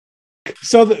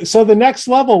So the next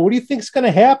level, what do you think is going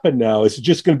to happen now? Is it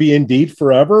just going to be Indeed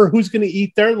forever? Who's going to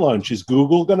eat their lunch? Is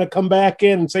Google going to come back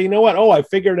in and say, you know what? Oh, I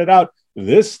figured it out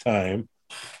this time.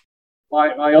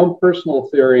 My own personal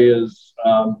theory is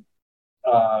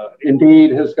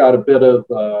Indeed has got a bit of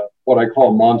what I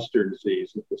call monster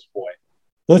disease at this point.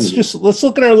 Let's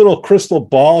look at our little crystal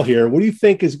ball here. What do you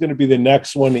think is going to be the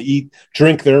next one to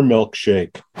drink their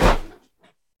milkshake?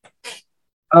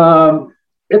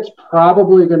 It's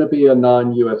probably going to be a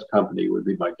non-U.S. company, would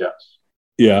be my guess.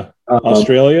 Yeah.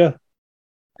 Australia?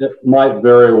 It might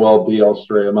very well be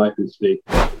Australia, it might be Seek.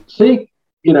 Seek,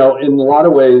 in a lot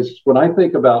of ways, when I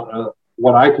think about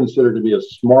what I consider to be a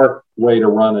smart way to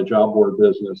run a job board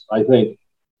business, I think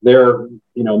they're,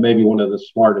 maybe one of the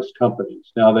smartest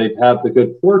companies. Now, they've had the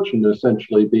good fortune to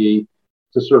essentially be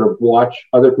to sort of watch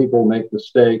other people make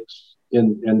mistakes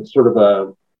in sort of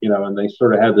a, and they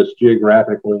sort of have this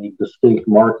geographically distinct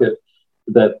market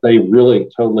that they really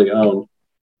totally own.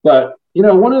 But,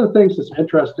 one of the things that's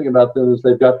interesting about them is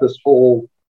they've got this whole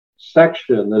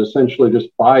section that essentially just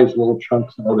buys little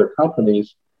chunks of other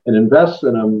companies and invests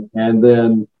in them, and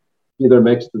then either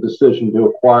makes the decision to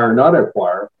acquire or not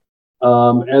acquire.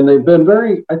 And they've been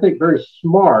very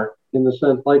smart in the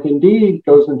sense, like Indeed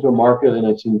goes into a market and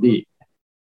it's Indeed.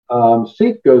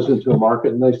 Seek goes into a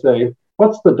market and they say,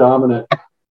 what's the dominant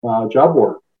job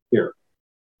board here?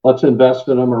 Let's invest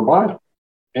in them or buy them.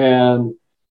 And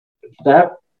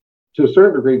that, to a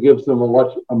certain degree, gives them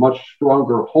a much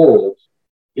stronger hold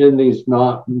in these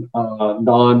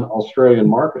non-Australian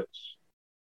markets.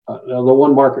 The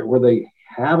one market where they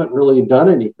haven't really done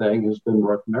anything has been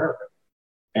North America.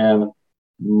 And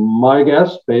my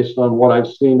guess, based on what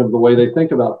I've seen of the way they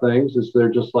think about things, is they're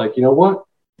just like, you know what?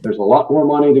 There's a lot more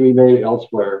money to be made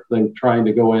elsewhere than trying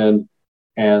to go in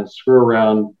and screw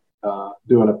around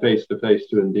doing a face-to-face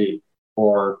to Indeed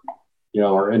or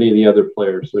any of the other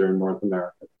players that are in North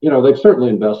America. They've certainly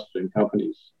invested in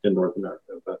companies in North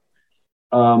America, but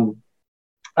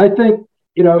I think,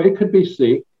 it could be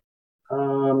Seek.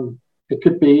 It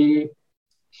could be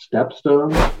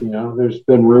Stepstone. There's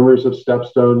been rumors of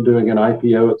Stepstone doing an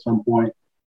IPO at some point.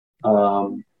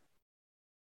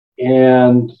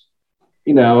 And,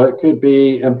 it could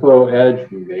be Info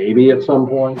Edge maybe at some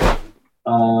point.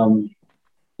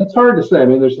 It's hard to say. I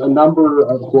mean, there's a number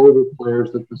of global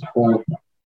players at this point.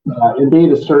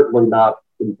 Indeed is certainly not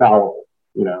infallible,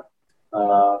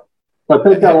 but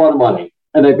they've got a lot of money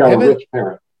and they've got a rich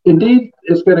parent. Indeed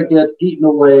is going to get eaten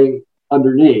away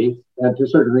underneath, and to a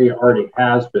certain degree already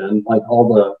has been, like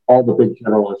all the big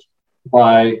generalists,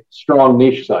 by strong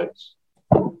niche sites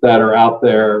that are out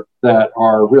there that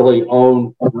are really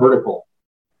own a vertical.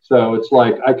 So it's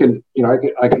like I can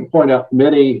point out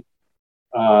many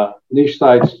niche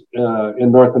sites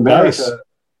in North America.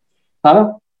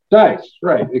 Dice. Dice,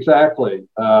 right, exactly.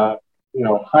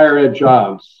 Higher ed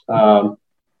jobs.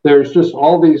 There's just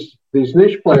all these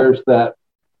niche players that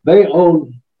they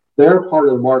own their part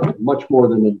of the market much more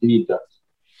than Indeed does.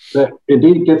 That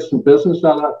Indeed gets some business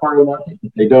out of that part of the market,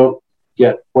 but they don't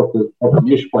get what the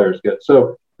niche players get.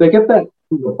 So they get that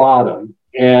from the bottom.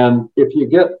 And if you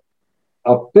get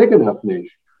a big enough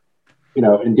niche,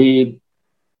 Indeed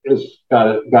has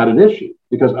got an issue,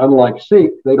 because unlike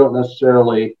Seek, they don't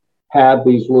necessarily have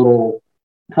these little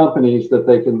companies that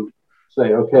they can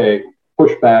say, okay,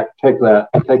 push back, take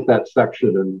that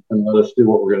section and let us do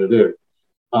what we're going to do.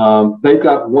 They've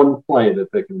got one play that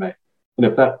they can make. And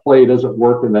if that play doesn't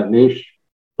work in that niche,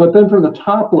 but then from the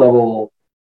top level,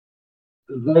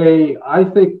 I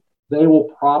think they will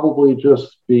probably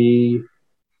just be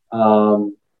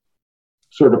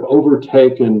sort of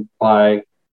overtaken by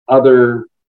other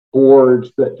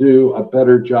boards that do a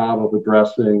better job of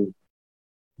addressing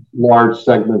large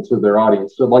segments of their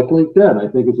audience. So like LinkedIn, I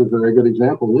think is a very good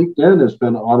example. LinkedIn has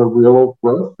been on a real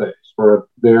growth phase for a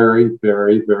very,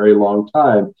 very, very long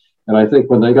time. And I think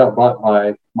when they got bought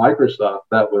by Microsoft,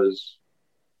 that was,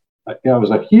 it was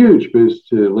a huge boost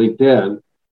to LinkedIn,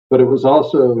 but it was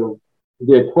also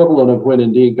the equivalent of when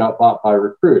Indeed got bought by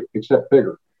Recruit, except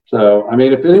bigger. So, I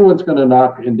mean, if anyone's going to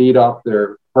knock Indeed off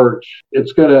their perch,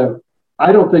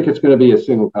 I don't think it's going to be a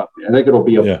single company. I think it'll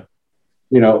be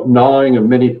gnawing of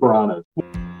many piranhas.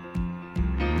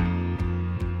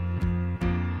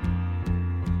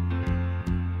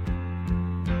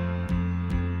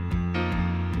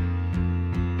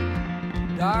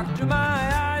 Doctor, my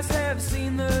eyes have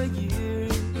seen the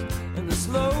years and the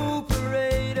slow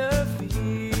parade of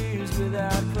fears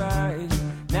without price.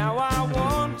 Now I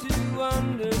want to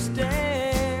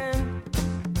understand.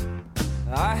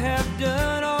 I have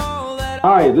done all that.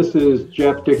 Hi, this is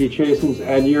Jeff Dickey Chasins,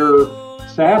 and you're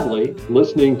sadly,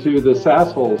 listening to the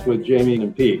Sassholes with Jamie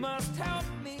and Pete.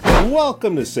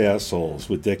 Welcome to Sassholes.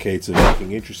 With decades of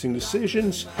making interesting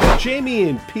decisions, Jamie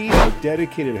and Pete are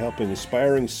dedicated to helping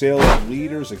aspiring sales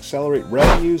leaders accelerate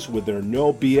revenues with their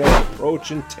no BS approach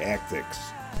and tactics.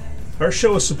 Our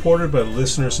show is supported by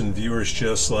listeners and viewers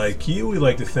just like you. We'd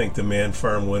like to thank Demand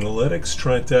Farm Winalytics,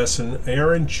 Trent S. and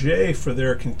Aaron J. for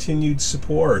their continued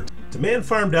support.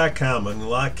 DemandFarm.com.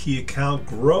 Unlock key account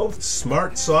growth,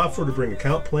 smart software to bring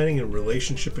account planning and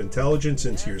relationship intelligence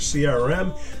into your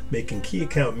CRM, making key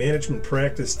account management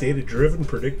practice data-driven,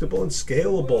 predictable, and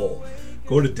scalable.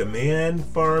 Go to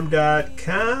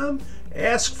DemandFarm.com.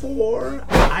 Ask for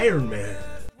Ironman.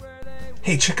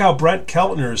 Hey, check out Brent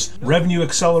Keltner's Revenue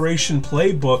Acceleration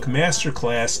Playbook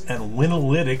Masterclass at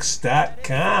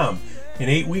Winalytics.com. In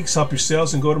 8 weeks, help your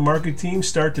sales and go-to-market team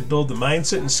start to build the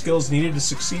mindset and skills needed to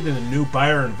succeed in a new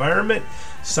buyer environment.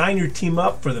 Sign your team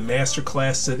up for the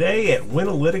masterclass today at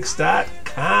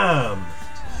Winalytics.com.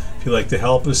 If you'd like to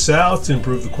help us out to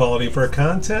improve the quality of our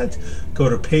content, go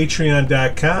to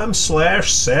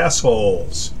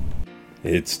Patreon.com/Sassholes.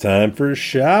 It's time for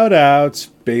shout-outs.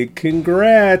 Big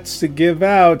congrats to give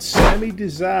out. Sammy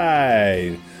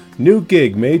Design. New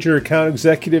gig, major account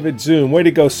executive at Zoom. Way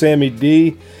to go, Sammy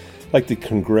D. I'd like to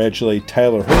congratulate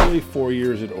Tyler Hurley, 4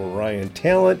 years at Orion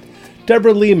Talent.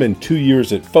 Deborah Lehman, 2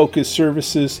 years at Focus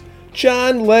Services.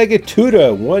 John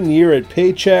Legatuda, 1 year at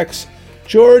Paychex.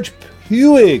 George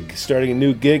Puig, starting a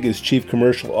new gig as Chief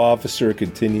Commercial Officer at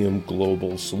Continuum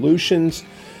Global Solutions.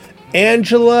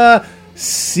 Angela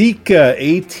Sika,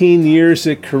 18 years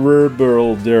at Career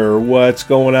Builder. What's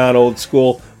going on, old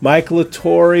school? Mike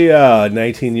Latoria,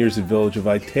 19 years at Village of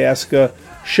Itasca.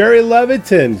 Sherry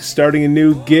Leviton, starting a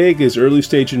new gig as early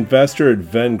stage investor at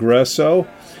Vengresso.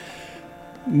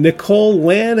 Nicole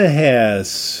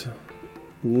Lanahas,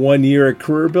 1 year at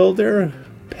Career Builder.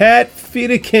 Pat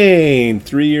Fiedekane,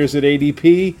 3 years at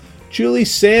ADP. Julie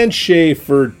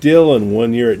Sandschafer Dillon,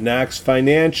 1 year at Knox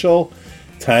Financial.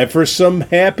 Time for some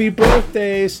happy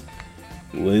birthdays.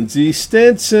 Lindsay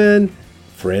Stinson,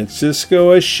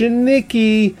 Francisco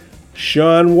Ashenicki,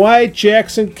 Sean White,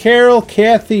 Jackson Carroll,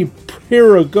 Kathy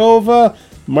Pirogova,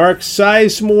 Mark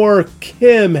Sizemore,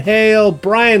 Kim Hale,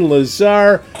 Brian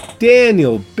Lazar,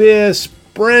 Daniel Biss,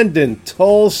 Brendan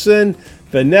Tolson,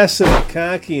 Vanessa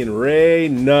McConkey, and Ray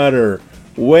Nutter.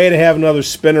 Way to have another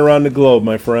spin around the globe,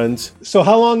 my friends. So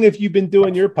how long have you been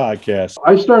doing your podcast?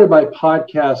 I started my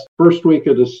podcast first week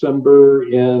of December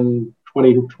in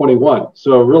 2021,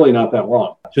 so really not that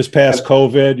long. Just past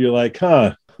COVID, you're like,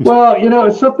 huh? Well,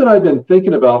 it's something I've been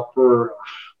thinking about for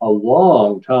a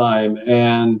long time,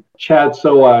 and Chad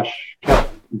Soash kept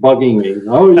bugging me.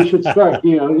 Oh, you should start,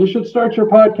 you should start your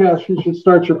podcast. You should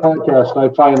start your podcast. And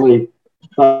I finally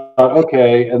thought,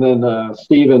 okay. And then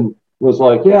Steven was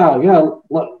like, yeah,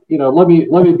 let me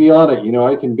be on it.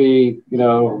 I can be,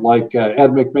 like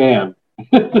Ed McMahon.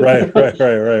 Right. I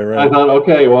thought,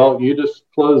 okay, well, you just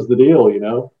closed the deal,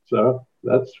 So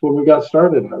that's when we got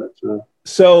started on it.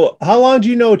 So how long do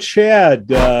you know Chad?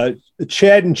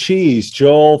 Chad and Cheese,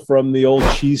 Joel from the old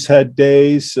Cheesehead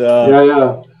days.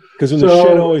 Yeah. Because when the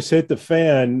shit always hit the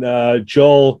fan,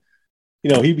 Joel,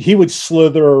 he would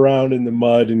slither around in the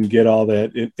mud and get all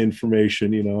that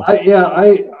information.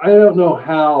 I don't know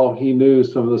how he knew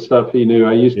some of the stuff he knew.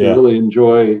 I used to really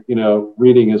enjoy,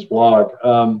 reading his blog.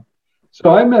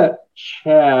 So I met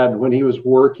Chad when he was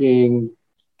working,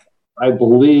 I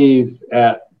believe,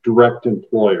 at Direct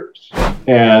Employers,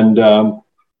 and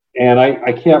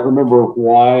I can't remember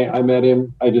why I met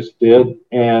him. I just did.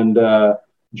 And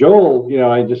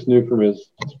Joel, I just knew from his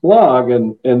blog,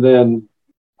 and then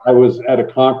I was at a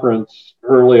conference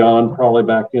early on, probably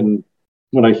back in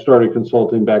when I started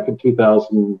consulting back in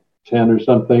 2010 or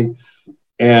something.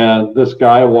 And this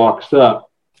guy walks up.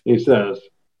 He says,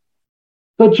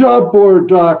 "The job board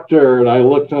doctor." And I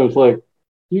looked and I was like,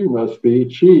 "You must be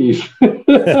Cheese." and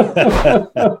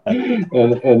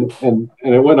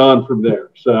it went on from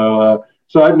there. So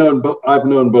I've known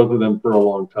both of them for a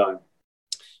long time.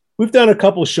 We've done a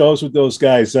couple shows with those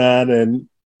guys on, and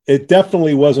it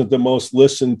definitely wasn't the most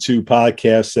listened to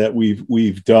podcast that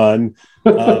we've done.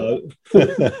 Perhaps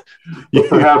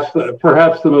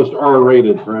the most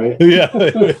R-rated, right? Yeah,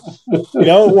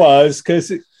 it was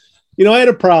because. I had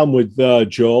a problem with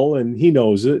Joel, and he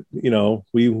knows it.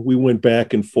 We went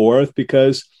back and forth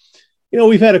because,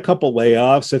 we've had a couple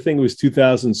layoffs. I think it was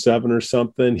 2007 or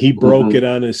something. He broke it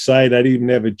on his site. I didn't even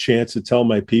have a chance to tell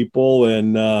my people.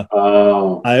 And I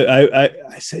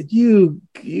said, you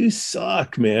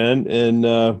suck, man.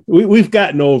 And we've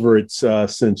gotten over it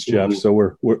since, Jeff.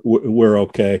 So we're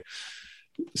okay.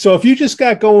 So if you just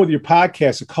got going with your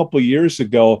podcast a couple years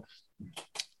ago,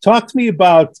 Talk to me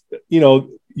about,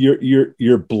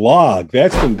 your blog.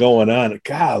 That's been going on.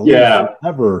 Golly,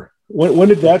 forever. When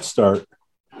did that start?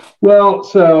 Well,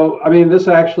 so, I mean, this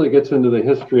actually gets into the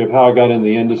history of how I got in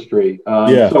the industry.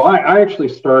 So I actually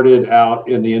started out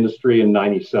in the industry in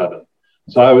 97.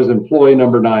 So I was employee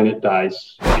number 9 at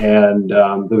Dice, and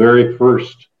the very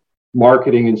first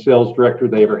marketing and sales director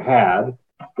they ever had.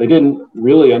 They didn't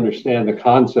really understand the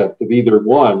concept of either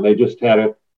one. They just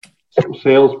had some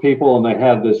salespeople, and they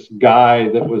had this guy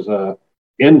that was a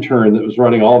intern that was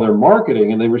running all their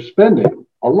marketing, and they were spending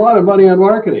a lot of money on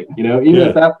marketing. Even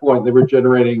at that point, they were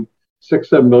generating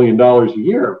 $6-7 million a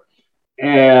year.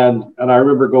 And I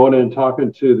remember going in and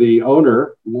talking to the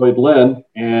owner, Lloyd Lynn,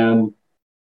 and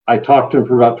I talked to him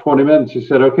for about 20 minutes. He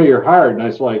said, "Okay, you're hired." And I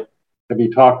was like, "Have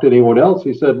you talked to anyone else?"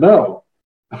 He said, "No."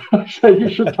 I said, "You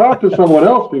should talk to someone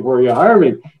else before you hire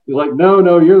me." He's like,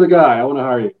 No, you're the guy. I want to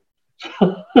hire you."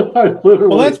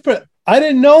 I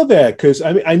didn't know that, because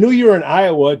I knew you were in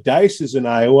Iowa. Dice is in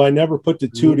Iowa. I never put the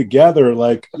two together.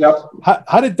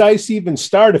 How did Dice even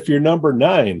start if you're number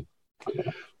 9?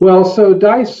 Well, so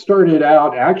Dice started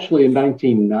out actually in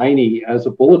 1990 as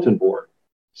a bulletin board.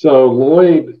 So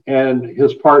Lloyd and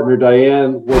his partner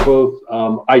Diane were both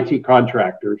IT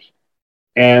contractors,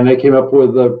 and they came up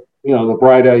with the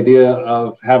bright idea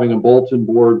of having a bulletin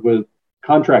board with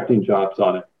contracting jobs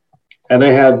on it. And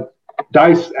they had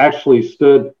Dice actually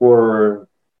stood for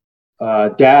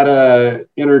data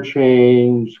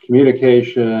interchange,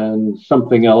 communication,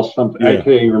 something else. I can't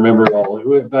even remember it all.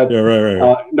 But,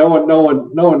 right. No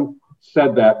one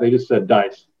said that. They just said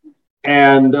Dice.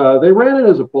 And they ran it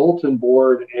as a bulletin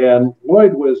board. And they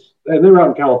were out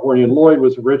in California, and Lloyd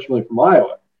was originally from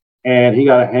Iowa. And he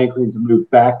got a hankering to move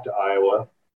back to Iowa.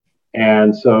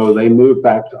 And so they moved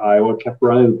back to Iowa, kept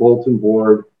running the bulletin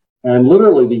board. And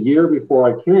literally the year before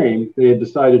I came, they had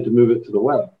decided to move it to the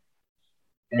web.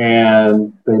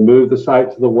 And they moved the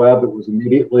site to the web. It was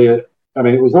immediately, it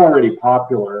was already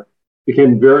popular,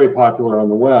 became very popular on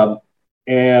the web.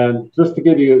 And just to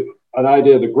give you an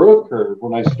idea of the growth curve,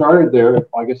 when I started there,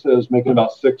 like I said, I was making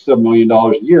about $6-7 million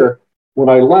a year. When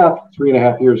I left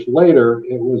 3.5 years later,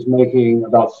 it was making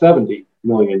about $70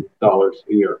 million a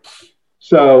year.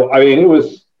 So, it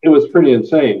was pretty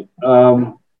insane.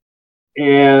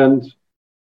 And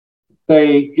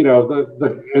they,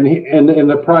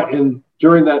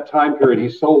 during that time period, he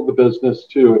sold the business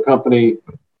to a company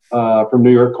from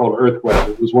New York called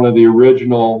EarthWeb. It was one of the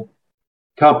original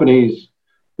companies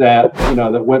that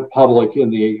went public in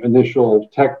the initial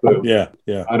tech boom. Yeah.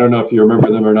 I don't know if you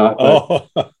remember them or not. Oh,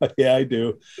 yeah, I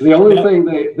do. The only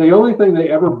thing they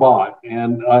ever bought,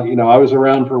 and I was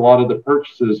around for a lot of the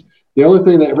purchases. The only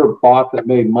thing they ever bought that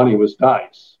made money was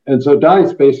Dice. And so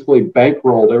Dice basically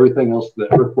bankrolled everything else that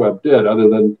EarthWeb did, other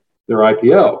than their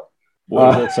IPO.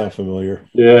 Well, that sounds familiar.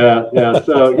 Yeah.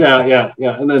 So yeah.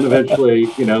 And then eventually,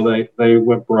 they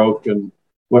went broke and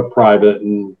went private,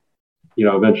 and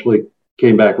eventually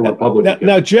came back and went public.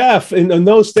 Now, Jeff, in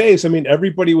those days,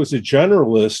 everybody was a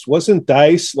generalist. Wasn't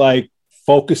Dice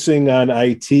focusing on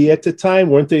IT at the time?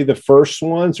 Weren't they the first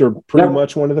ones, or pretty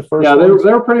much one of the first? Yeah, they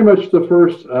were pretty much the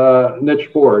first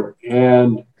niche board,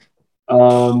 and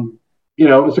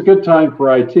it was a good time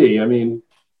for IT.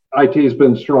 IT has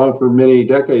been strong for many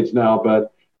decades now,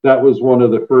 but that was one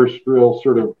of the first real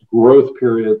sort of growth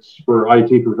periods for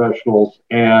IT professionals,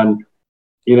 and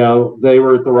they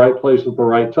were at the right place at the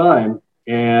right time.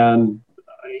 And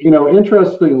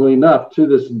interestingly enough, to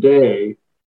this day,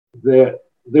 that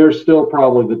they're still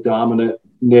probably the dominant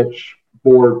niche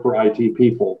board for IT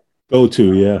people.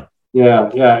 Yeah,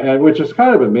 and which is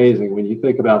kind of amazing when you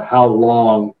think about how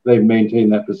long they've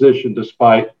maintained that position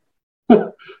despite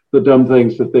the dumb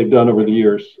things that they've done over the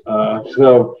years.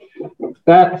 So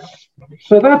that's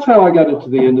how I got into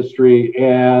the industry,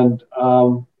 and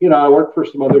I worked for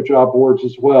some other job boards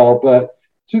as well. But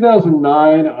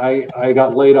 2009, I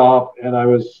got laid off, and I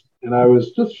was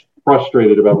just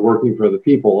frustrated about working for other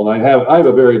people. And I have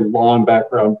a very long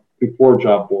background before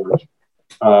job boards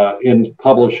in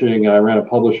publishing. I ran a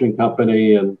publishing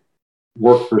company and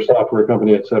worked for a software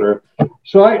company, et cetera.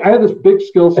 So I had this big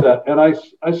skill set, and I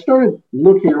started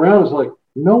looking around. I was like,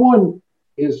 no one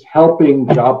is helping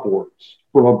job boards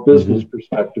from a business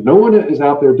perspective. No one is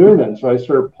out there doing that. And so I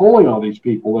started polling all these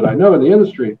people that I know in the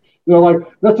industry. They're like,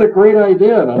 that's a great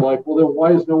idea. And I'm like, well, then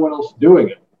why is no one else doing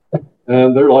it?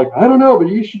 And they're like, I don't know, but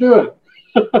you should do it.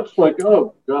 It's like,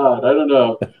 oh, God, I don't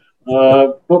know.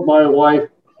 But my wife,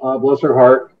 bless her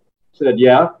heart, said,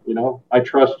 yeah, I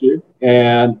trust you.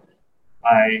 And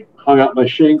I hung up my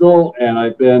shingle, and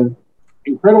I've been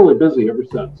incredibly busy ever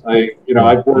since.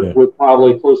 I've worked with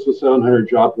probably close to 700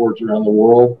 job boards around the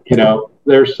world.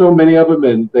 There's so many of them,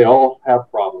 and they all have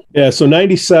problems. Yeah. So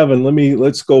 97.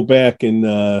 Let's go back in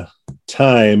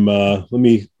time. Let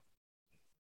me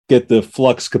get the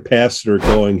flux capacitor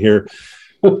going here.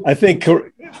 I think.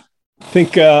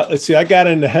 Let's see. I got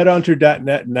into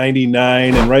Headhunter.net in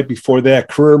 99, and right before that,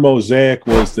 Career Mosaic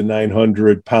was the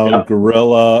 900-pound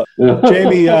gorilla.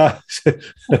 Jamie,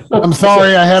 I'm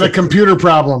sorry, I had a computer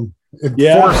problem. It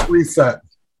forced reset.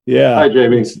 Yeah. Hi,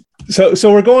 Jamie. So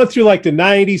we're going through like the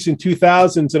 90s and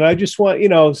 2000s, and I just want,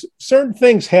 certain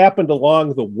things happened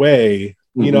along the way.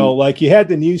 Like you had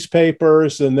the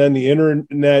newspapers, and then the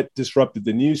internet disrupted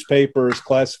the newspapers,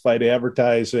 classified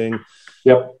advertising.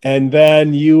 Yep. And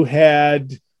then you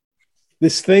had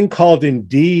this thing called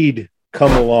Indeed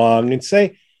come along and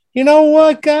say, you know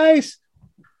what, guys?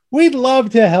 We'd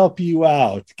love to help you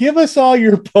out. Give us all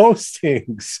your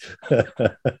postings.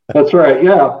 That's right.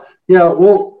 Yeah.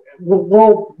 We'll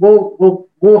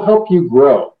help you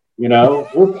grow.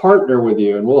 We'll partner with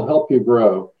you and we'll help you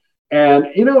grow. And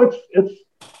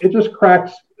it just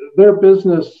cracks their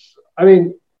business. I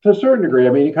mean, to a certain degree.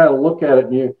 I mean, you kind of look at it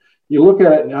and you look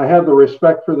at it, and I have the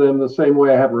respect for them the same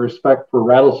way I have a respect for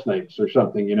rattlesnakes or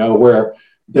something, where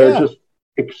they're just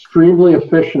extremely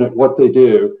efficient at what they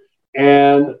do,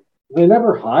 and they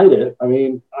never hide it. I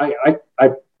mean, I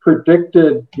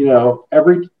predicted,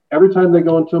 every time they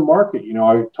go into a market,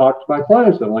 I talk to my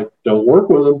clients. I'm like, don't work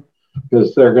with them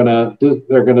because they're gonna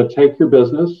take your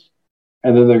business,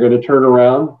 and then they're gonna turn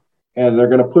around and they're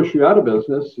gonna push you out of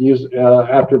business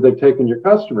after they've taken your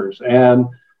customers. And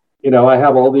I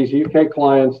have all these UK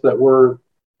clients that were,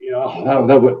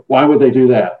 why would they do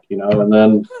that? And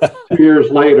then 2 years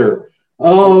later,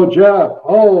 oh, Jeff,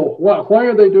 why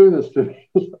are they doing this to me?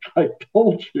 I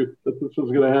told you that this was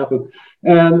going to happen.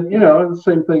 And, the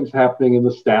same thing's happening in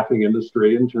the staffing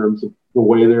industry in terms of the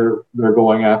way they're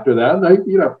going after that. And they,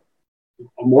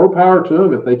 more power to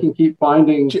them if they can keep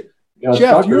finding.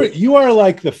 Jeff, you are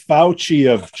like the Fauci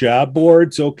of job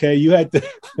boards. Okay, you had to.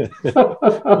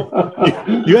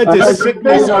 you had to sit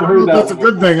there. That's a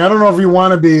good thing. I don't know if you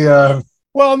want to be.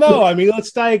 Well, no. I mean,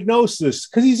 let's diagnose this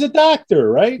because he's a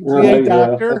doctor, right? Right,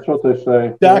 doctor. That's what they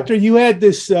say. Doctor, you had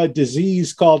this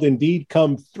disease called Indeed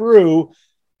come through,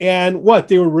 and what?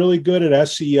 They were really good at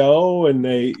SEO, and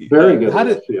they very good.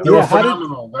 They were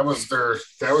phenomenal. That was their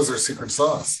secret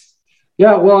sauce.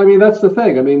 Yeah, well, I mean, that's the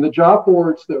thing. I mean, the job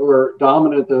boards that were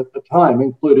dominant at the time,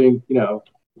 including,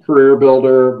 Career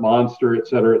Builder, Monster, et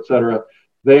cetera,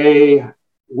 they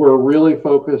were really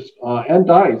focused on, and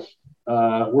Dice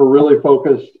were really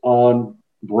focused on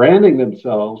branding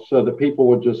themselves so that people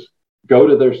would just go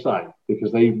to their site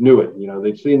because they knew it.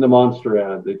 They'd seen the Monster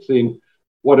ad, they'd seen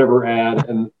whatever ad,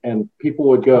 and people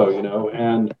would go,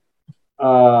 and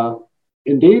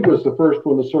Indeed was the first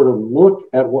one to sort of look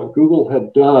at what Google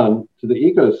had done to the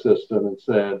ecosystem and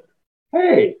said,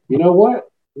 hey, you know what?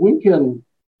 We can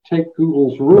take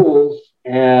Google's rules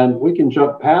and we can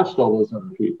jump past all those other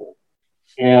people.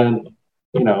 And,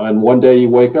 and one day you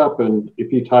wake up and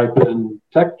if you type in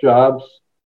tech jobs,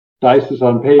 Dice is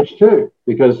on page 2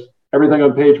 because everything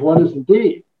on page 1 is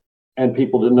Indeed. And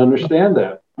people didn't understand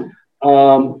that.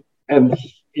 And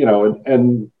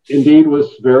Indeed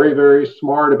was very, very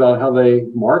smart about how they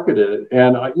marketed it.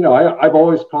 And, I've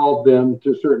always called them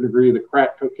to a certain degree the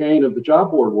crack cocaine of the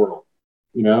job board world.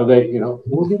 We'll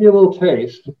give you a little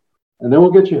taste and then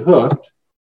we'll get you hooked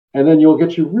and then you'll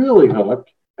get you really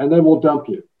hooked and then we'll dump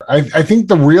you. I think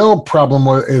the real problem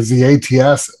is the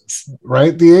ATSs,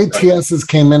 right? The ATSs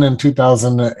came in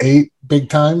 2008 big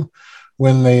time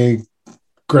when the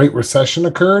Great Recession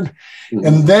occurred. Mm-hmm.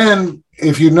 And then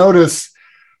if you notice,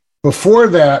 before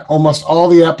that, almost all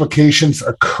the applications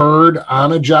occurred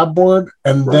on a job board,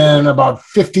 and then about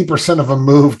 50% of them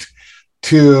moved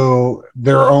to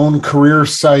their own career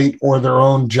site or their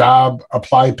own job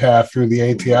apply path through the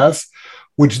ATS,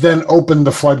 which then opened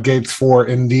the floodgates for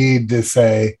Indeed to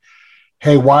say,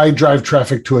 hey, why drive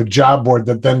traffic to a job board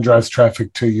that then drives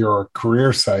traffic to your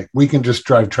career site? We can just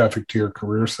drive traffic to your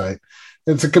career site.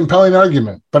 It's a compelling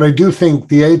argument, but I do think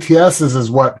the ATSs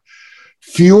is what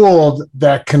fueled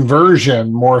that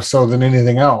conversion more so than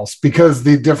anything else, because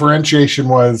the differentiation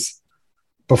was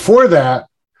before that,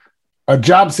 a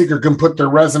job seeker can put their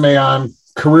resume on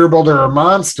Career Builder or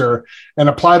Monster and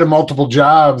apply to multiple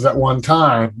jobs at one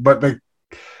time, but they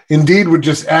Indeed would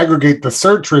just aggregate the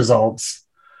search results,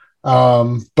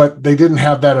 but they didn't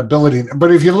have that ability.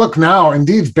 But if you look now,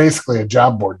 Indeed's basically a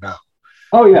job board now.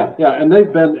 Oh, yeah. And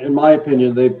they've been, in my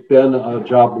opinion, they've been a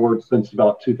job board since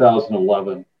about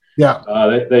 2011. Yeah.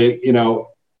 They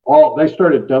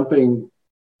started dumping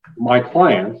my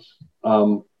clients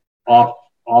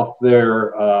off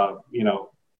their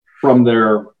from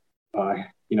their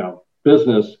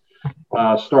business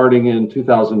starting in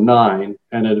 2009,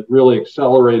 and it really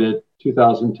accelerated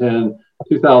 2010,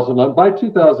 2011. By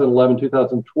 2011,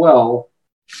 2012,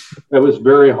 it was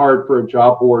very hard for a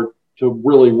job board to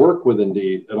really work with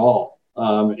Indeed at all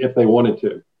if they wanted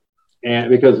to, and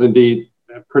because Indeed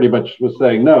pretty much was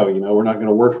saying no, we're not going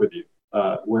to work with you.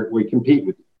 We compete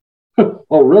with you.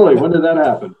 Oh, really? When did that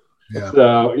happen? Yeah.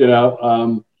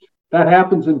 So that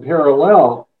happens in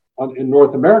parallel in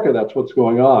North America. That's what's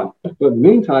going on. But in the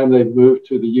meantime, they've moved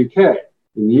to the UK.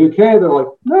 In the UK, they're like,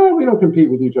 no, we don't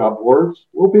compete with you job boards.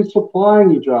 We'll be supplying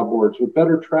you job boards with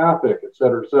better traffic, et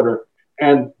cetera, et cetera.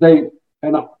 And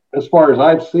as far as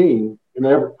I've seen,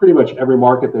 in pretty much every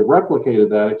market, they've replicated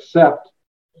that, except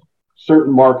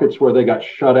certain markets where they got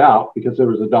shut out because there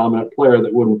was a dominant player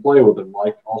that wouldn't play with them,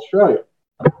 like Australia.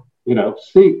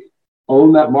 Seek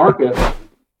owned that market.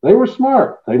 They were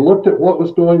smart. They looked at what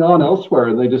was going on elsewhere,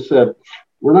 and they just said,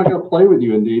 we're not going to play with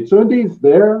you, Indeed. So Indeed's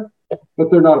there, but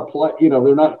they're not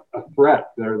they're not a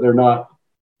threat. They're not.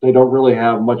 They don't really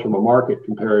have much of a market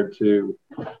compared to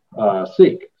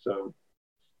Seek. So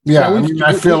yeah,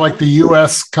 I feel like the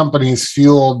U.S. companies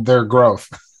fueled their growth.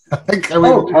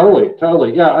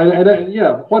 Totally.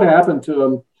 Yeah, what happened to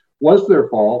them was their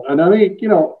fault. And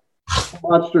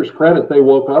Monster's credit, they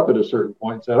woke up at a certain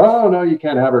point and said, oh, no, you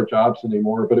can't have our jobs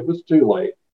anymore. But it was too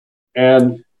late.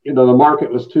 And, the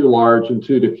market was too large and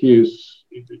too diffuse.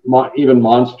 Even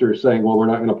Monster saying, well, we're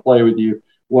not going to play with you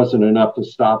wasn't enough to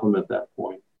stop them at that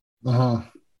point. Uh-huh.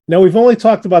 Now, we've only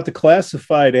talked about the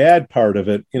classified ad part of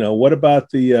it. What about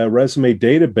the resume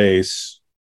database?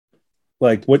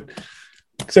 Like what?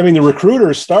 Because the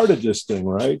recruiters started this thing,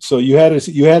 right? So you had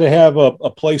to have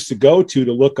a place to go to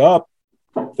look up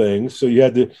things. So you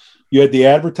had the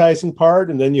advertising part,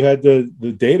 and then you had the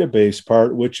database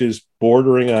part, which is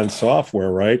bordering on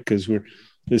software, right? Because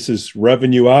this is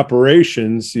revenue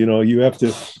operations. You have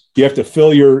to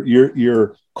fill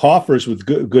your coffers with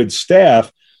good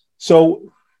staff.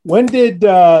 So when did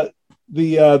the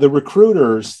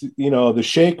recruiters, the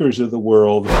Shakers of the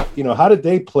world, how did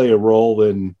they play a role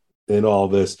in all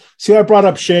this? See, I brought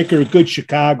up Shaker, a good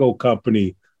Chicago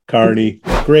company, Carney.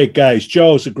 Great guys.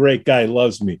 Joe's a great guy,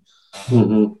 loves me.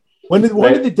 Mm-hmm. When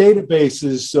did the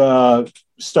databases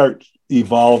start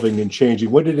evolving and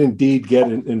changing? When did Indeed get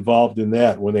involved in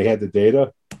that? When they had the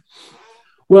data?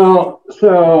 Well,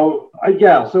 so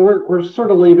we're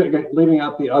sort of leaving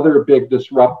out the other big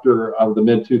disruptor of the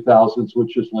mid 2000s,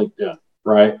 which is LinkedIn,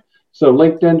 right? So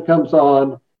LinkedIn comes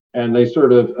on, and they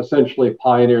sort of essentially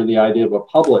pioneer the idea of a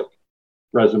public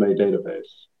resume database,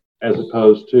 as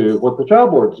opposed to what the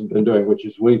job boards have been doing, which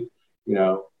is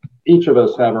each of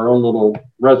us have our own little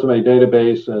resume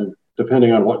database, and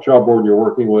depending on what job board you're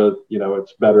working with,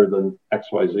 it's better than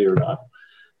XYZ or not.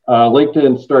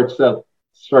 LinkedIn starts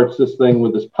this thing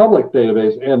with this public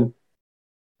database, and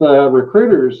the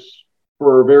recruiters,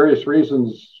 for various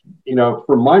reasons,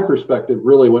 from my perspective,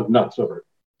 really went nuts over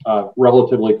it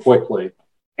relatively quickly.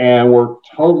 And we're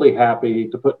totally happy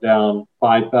to put down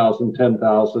 $5,000,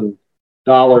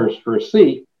 $10,000 for a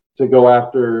seat to go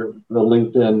after the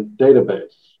LinkedIn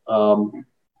database.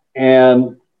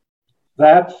 And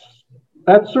that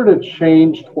sort of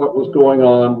changed what was going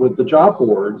on with the job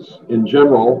boards in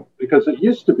general, because it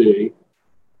used to be,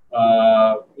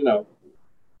 I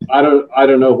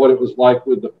don't know what it was like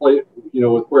with the play,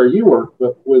 with where you work,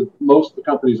 but with most of the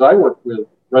companies I work with,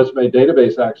 resume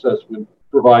database access would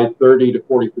provide 30 to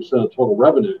 40% of total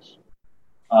revenues.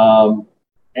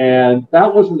 And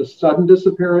that wasn't a sudden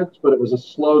disappearance, but it was a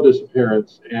slow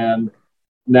disappearance. And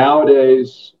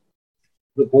nowadays,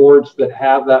 the boards that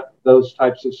have those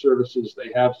types of services,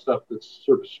 they have stuff that's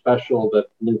sort of special that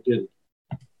LinkedIn,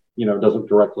 doesn't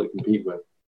directly compete with.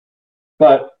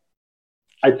 But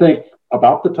I think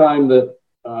about the time that,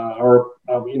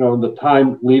 the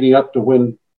time leading up to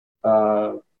when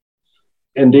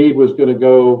Indeed was going to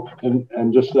go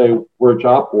and just say, we're a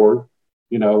job board,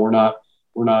 we're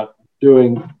not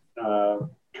doing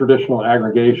traditional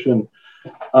aggregation.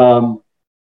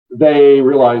 They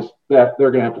realized that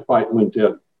they're going to have to fight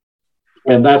LinkedIn.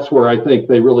 And that's where I think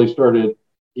they really started,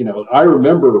 I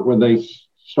remember when they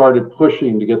started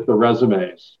pushing to get the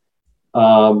resumes.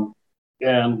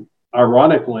 And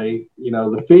ironically,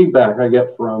 the feedback I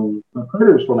get from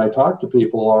recruiters when I talk to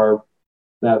people are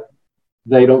that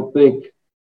they don't think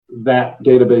that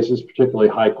database is particularly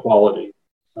high quality.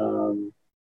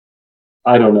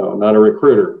 I don't know. I'm not a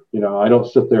recruiter. I don't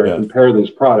sit there and compare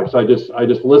these products. I just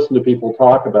listen to people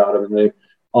talk about them, and they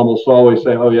almost always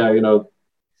say, "Oh yeah,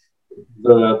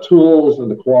 the tools and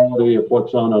the quality of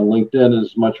what's on LinkedIn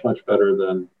is much, much better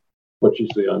than what you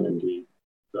see on Indeed.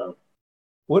 So.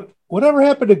 Whatever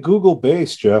happened to Google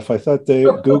Base, Jeff? I thought they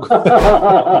Google.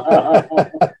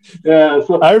 Yeah,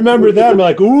 so, I remember that. I'm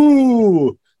like,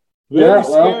 ooh, very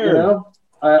scared.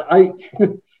 I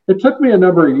it took me a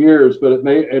number of years, but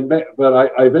I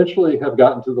eventually have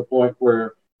gotten to the point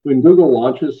where when Google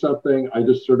launches something, I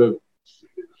just sort of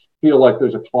feel like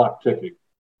there's a clock ticking,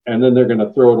 and then they're going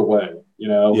to throw it away,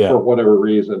 for whatever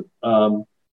reason. And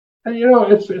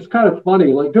it's kind of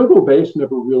funny. Like Google Base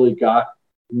never really got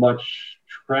much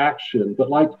traction, but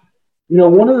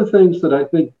one of the things that I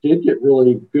think did get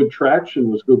really good traction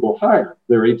was Google Hire,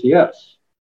 their ATS.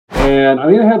 And I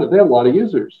mean, they had a lot of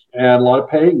users and a lot of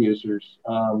paying users.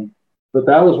 But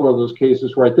that was one of those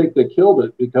cases where I think they killed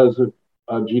it because of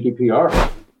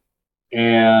GDPR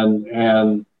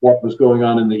and what was going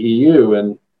on in the EU.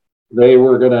 And they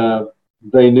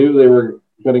knew they were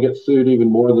going to get sued even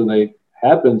more than they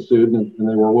had been sued, and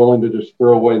they were willing to just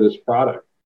throw away this product.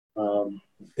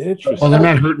 Interesting. Well, they're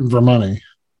not hurting for money.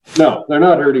 No, they're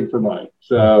not hurting for money.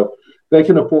 So they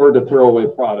can afford to throw away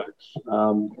products.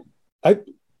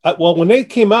 Well, when they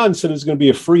came out and said it was going to be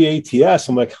a free ATS,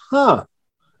 I'm like, huh.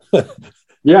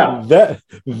 Yeah.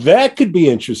 That could be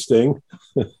interesting.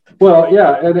 Well,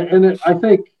 yeah. I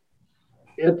think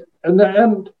and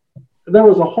there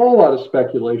was a whole lot of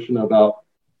speculation about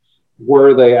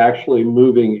were they actually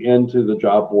moving into the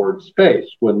job board space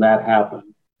when that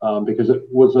happened, because it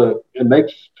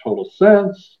makes total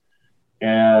sense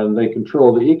and they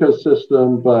control the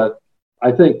ecosystem. But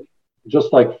I think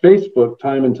just like Facebook,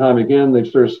 time and time again, they've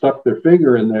sort of stuck their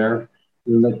finger in there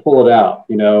and they pull it out,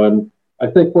 and I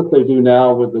think what they do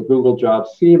now with the Google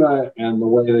Jobs SEMA and the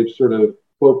way they've sort of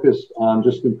focused on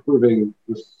just improving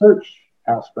the search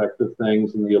aspect of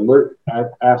things and the alert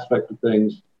aspect of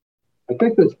things, I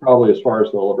think that's probably as far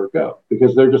as they'll ever go,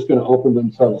 because they're just going to open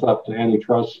themselves up to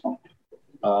antitrust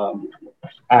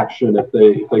action if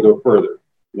they go further,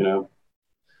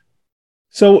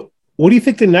 So what do you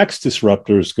think the next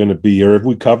disruptor is going to be, or have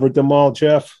we covered them all,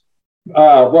 Jeff?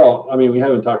 Well, I mean, we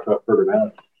haven't talked about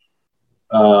programmatic.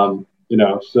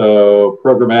 So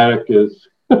programmatic is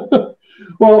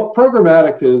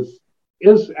programmatic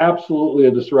is absolutely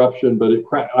a disruption, but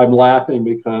I'm laughing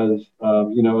because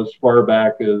as far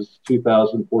back as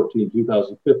 2014,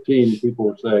 2015, people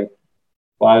were saying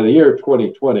by the year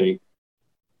 2020,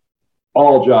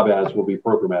 all job ads will be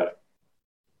programmatic.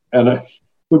 And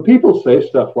when people say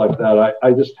stuff like that,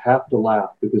 I just have to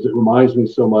laugh because it reminds me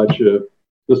so much of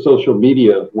the social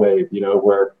media wave,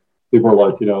 where people are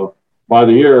like, by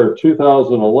the year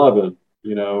 2011,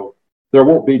 there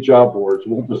won't be job boards.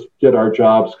 We'll just get our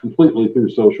jobs completely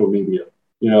through social media,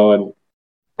 and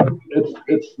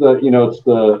it's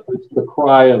the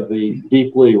cry of the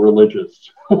deeply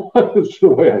religious. It's the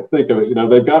way I think of it.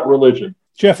 They've got religion.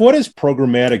 Jeff, what is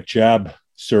programmatic job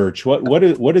search? What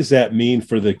does that mean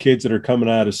for the kids that are coming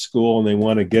out of school and they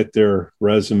want to get their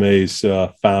resumes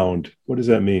found? What does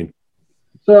that mean?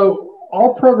 So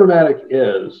all programmatic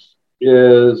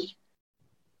is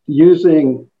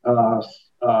using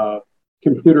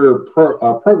computer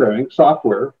programming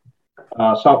software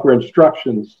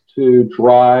instructions to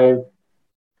drive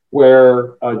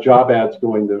where a job ad's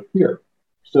going to appear.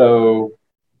 So,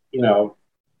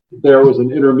 there was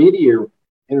an intermediate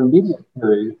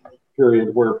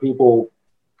period where people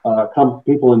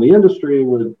in the industry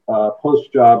would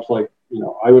post jobs like,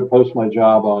 I would post my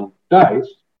job on Dice,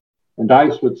 and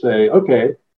Dice would say,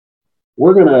 okay,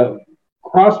 we're going to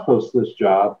cross-post this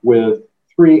job with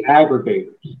 3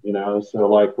 aggregators, so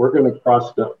like we're going to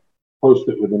cross-post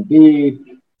it with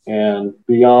Indeed and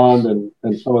Beyond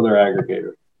and some other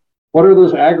aggregators. What are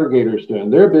those aggregators doing?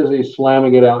 They're busy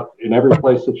slamming it out in every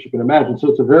place that you can imagine. So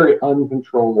it's a very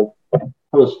uncontrolled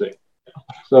posting.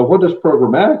 So what does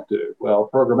programmatic do? Well,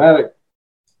 programmatic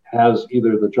has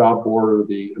either the job board or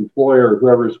the employer or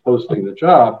whoever is posting the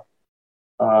job.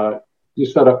 You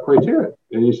set up criteria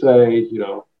and you say,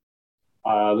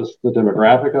 this is the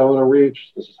demographic I want to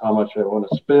reach. This is how much I want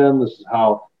to spend. This is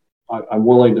how I'm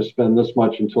willing to spend this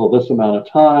much until this amount of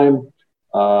time.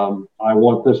 I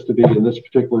want this to be in this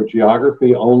particular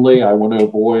geography only. I want to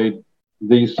avoid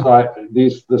this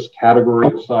category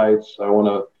of sites. I want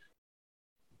to,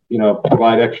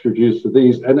 provide extra juice to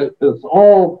these. And it's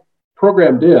all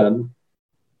programmed in,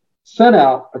 sent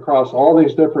out across all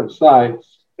these different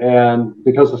sites. And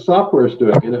because the software is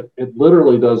doing it, it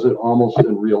literally does it almost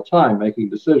in real time, making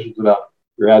decisions about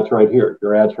your ads right here,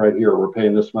 your ads right here. We're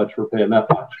paying this much, we're paying that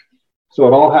much. So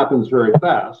it all happens very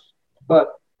fast.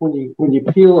 But when you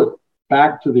peel it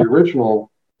back to the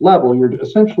original, level, you're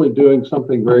essentially doing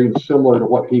something very similar to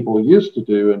what people used to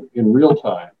do in real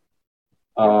time.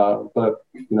 But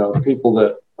people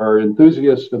that are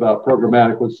enthusiasts about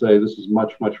programmatic would say this is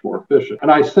much, much more efficient. And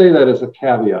I say that as a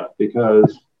caveat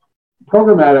because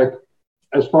programmatic,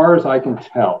 as far as I can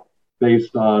tell,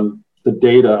 based on the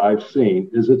data I've seen,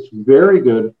 is it's very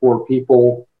good for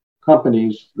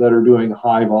companies that are doing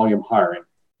high volume hiring.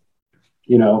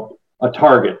 A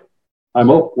Target.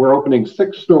 We're opening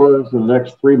 6 stores in the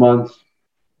next 3 months.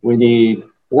 We need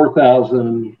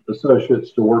 4,000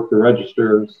 associates to work the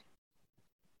registers.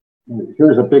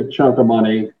 Here's a big chunk of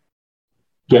money.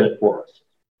 Get it for us.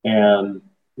 And,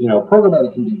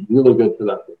 programmatic can be really good for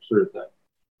that sort of thing.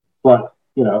 But,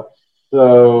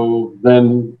 so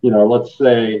then, let's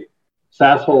say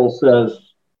Sasshole says,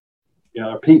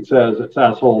 Pete says at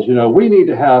Sassholes, we need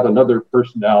to have another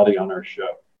personality on our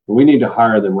show. We need to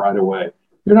hire them right away.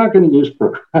 You're not going to use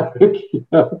programmatic.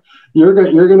 You're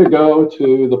going to go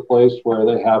to the place where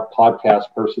they have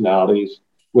podcast personalities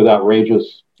with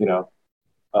outrageous,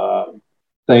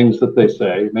 things that they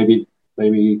say.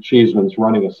 Maybe Cheeseman's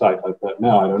running a site like that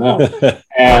now. I don't know.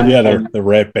 And the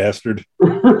rat bastard.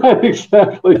 Right,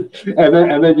 exactly.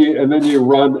 And then you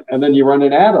run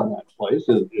an ad on that place.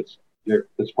 It's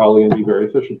probably going to be very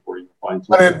efficient for you to find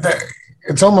something. But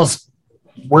it's almost,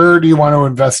 where do you want to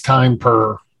invest time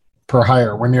per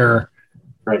hire? When you're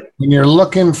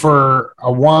looking for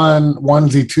a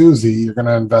onesie twosie, you're going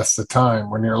to invest the time.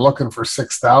 When you're looking for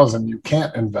 6,000, you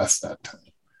can't invest that time.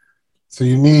 So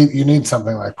you need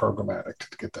something like programmatic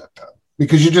to get that done,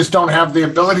 because you just don't have the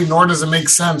ability, nor does it make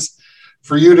sense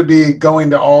for you to be going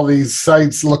to all these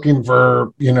sites looking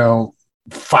for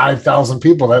 5,000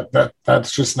 people.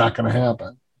 That's just not going to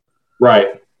happen. Right.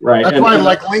 That's why,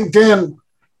 like LinkedIn,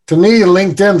 to me,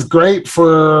 LinkedIn's great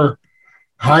for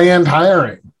high-end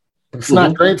hiring. It's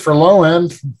not great for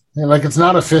low-end. It's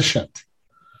not efficient,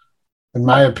 in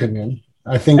my opinion.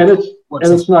 I think, and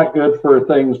it's not good for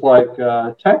things like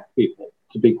tech people,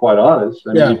 to be quite honest.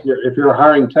 I mean, if you're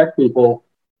hiring tech people,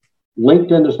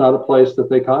 LinkedIn is not a place that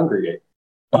they congregate.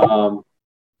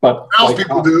 But most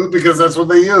people do, because that's what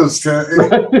they use.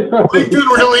 LinkedIn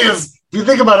really is. If you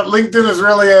think about it, LinkedIn is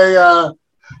really a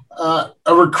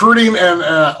recruiting and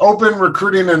open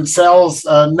recruiting and sales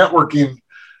networking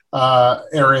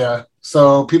area.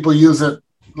 So people use it.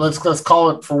 Let's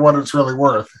call it for what it's really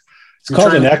worth. It's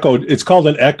called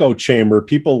an echo chamber.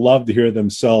 People love to hear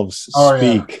themselves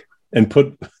speak and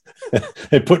put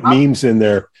memes in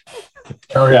there.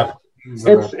 Oh yeah.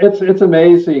 It's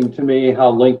amazing to me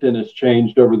how LinkedIn has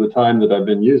changed over the time that I've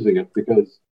been using it,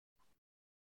 because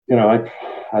I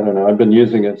don't know, I've been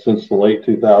using it since the late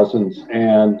 2000s,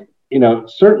 and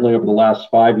certainly over the last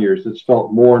 5 years it's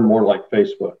felt more and more like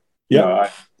Facebook. It's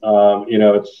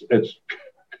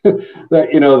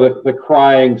the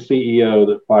crying CEO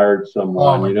that fired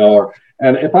someone,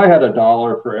 and if I had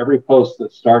 $1 for every post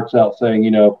that starts out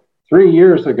saying, 3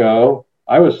 years ago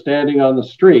I was standing on the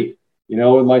street,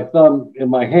 with my thumb in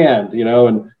my hand,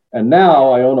 and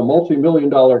now I own a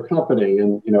multi-million-dollar company,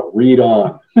 and read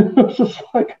on. It's just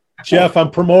like, Jeff, I'm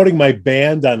promoting my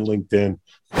band on LinkedIn.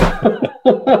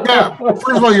 Yeah,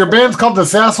 first of all, your band's called the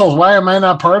Sassholes. Why am I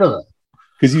not part of it?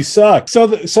 Because you suck. So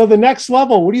the next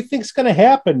level, what do you think is going to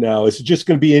happen now? Is it just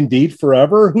going to be Indeed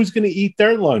forever? Who's going to eat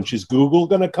their lunch? Is Google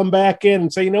going to come back in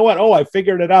and say, you know what? Oh, I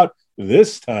figured it out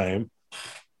this time.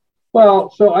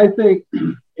 Well, so I think,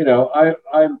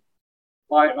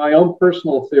 my own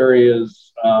personal theory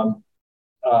is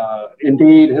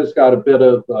Indeed has got a bit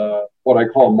of what I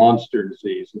call monster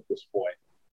disease at this point.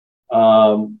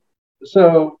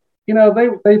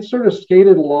 They sort of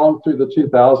skated along through the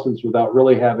 2000s without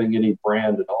really having any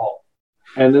brand at all.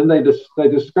 And then they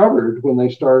discovered when they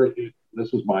started,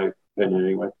 this is my opinion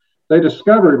anyway, they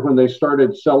discovered when they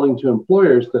started selling to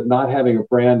employers that not having a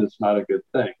brand is not a good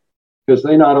thing. Because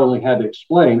they not only had to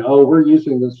explain, we're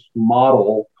using this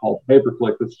model called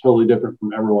pay-per-click that's totally different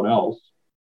from everyone else,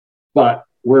 but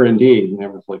we're Indeed. And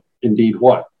everyone's like, Indeed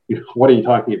what? What are you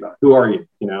talking about? Who are you?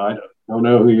 I don't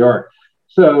know who you are.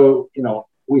 So,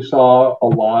 we saw a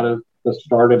lot of the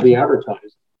start of the advertising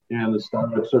and the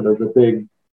start of sort of the big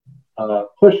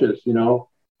pushes.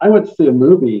 I went to see a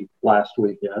movie last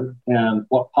weekend, and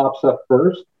what pops up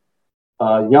first?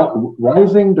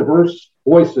 Rising Diverse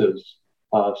Voices,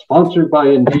 sponsored by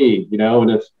Indeed,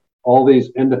 and it's all these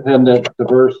independent,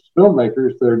 diverse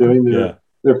filmmakers that are doing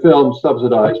their films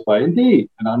subsidized by Indeed.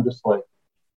 And I'm just like,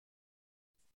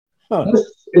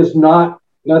 this is not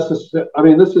necessary. I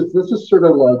mean, this is sort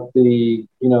of like the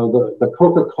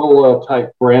Coca-Cola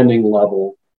type branding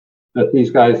level that these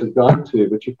guys have gone to,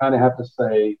 but you kind of have to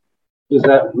say, is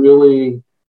that really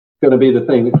going to be the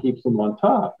thing that keeps them on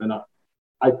top. And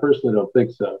I personally don't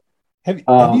think so.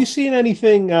 Have you seen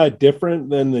anything different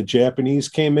than the Japanese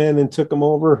came in and took them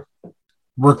over?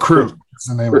 Recruit is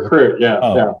the name Recruit, of it. yeah.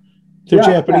 Oh. Yeah. They're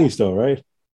Japanese though, right?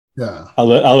 Yeah. I'll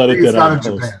let it It's get out on of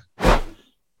post. Japan.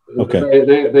 Okay.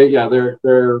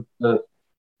 They're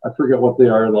I forget what they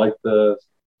are, like the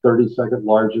 32nd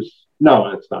largest. No,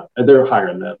 it's not. They're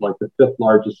higher than that, like the 5th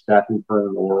largest staffing firm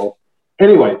in the world.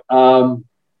 Anyway,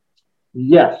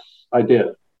 yes, I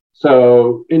did.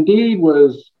 So Indeed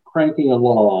was cranking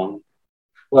along,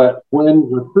 but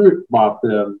when Recruit bought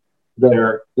them,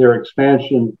 their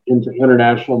expansion into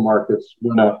international markets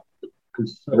went up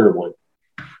considerably,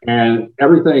 and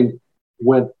everything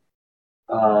went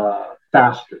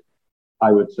faster.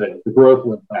 I would say the growth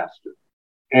went faster.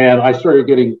 And I started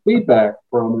getting feedback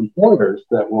from employers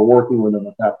that were working with them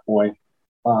at that point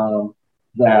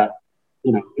that,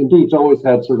 Indeed's always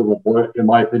had sort of in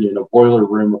my opinion, a boiler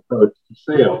room approach to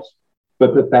sales,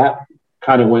 but that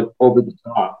kind of went over the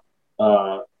top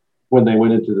when they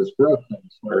went into this growth thing.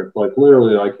 Where like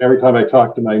literally, like every time I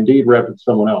talked to my Indeed rep, it's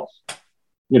someone else,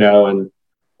 and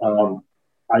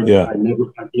I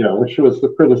never, which was the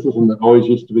criticism that always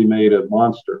used to be made of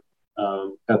Monster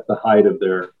at the height of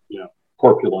their,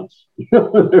 corpulence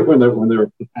when they were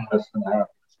the fattest in the house.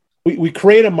 We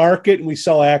create a market and we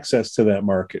sell access to that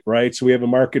market, right? So we have a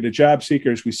market of job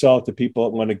seekers. We sell it to people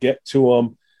that want to get to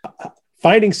them.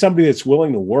 Finding somebody that's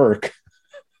willing to work.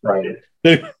 Right.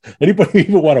 Anybody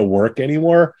even want to work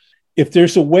anymore? If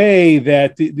there's a way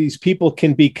that these people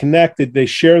can be connected, they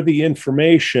share the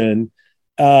information.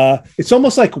 It's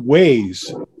almost like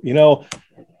Waze,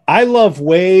 I love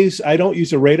Waze. I don't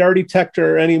use a radar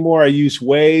detector anymore. I use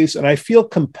Waze, and I feel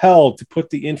compelled to put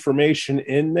the information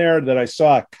in there that I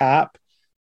saw a cop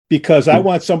because I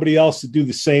want somebody else to do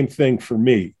the same thing for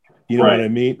me. You know what I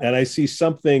mean? And I see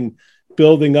something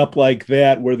building up like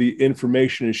that where the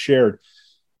information is shared.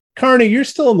 Carney, you're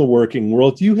still in the working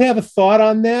world. Do you have a thought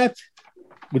on that?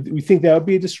 Would we think that would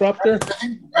be a disruptor?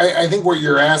 I think what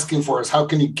you're asking for is how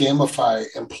can you gamify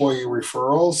employee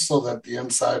referrals so that the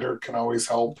insider can always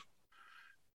help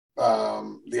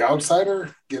the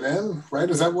outsider get in, right?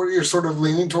 Is that what you're sort of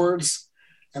leaning towards?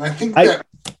 And I think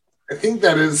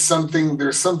that is something.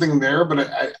 There's something there, but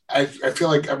I feel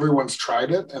like everyone's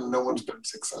tried it and no one's been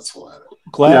successful at it.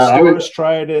 Glassdoor's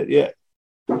tried it, yeah.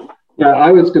 Yeah,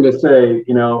 I was going to say,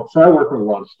 so I work with a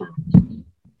lot of startups.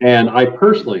 And I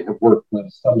personally have worked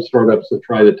with some startups that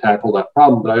try to tackle that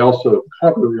problem, but I also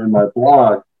cover in my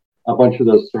blog a bunch of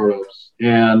those startups.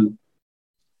 And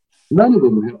none of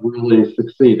them have really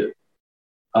succeeded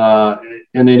in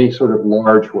any sort of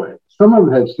large way. Some of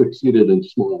them have succeeded in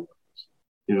small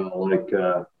ways,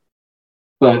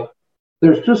 but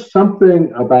there's just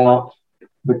something about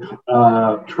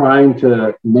the trying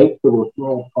to make the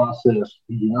referral process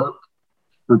work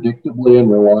predictably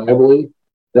and reliably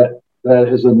that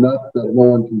is enough that no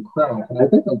one can crack. And I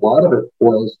think a lot of it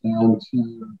boils down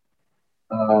to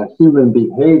human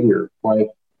behavior. Like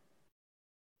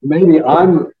maybe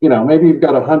maybe you've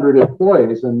got 100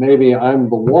 employees and maybe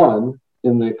I'm the one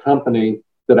in the company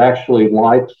that actually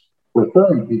likes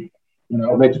referring people.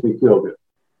 It makes me feel good.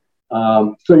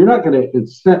 So you're not going to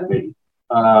incent me,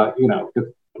 if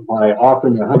by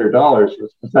offering me $100,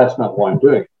 because that's not why I'm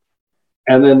doing it.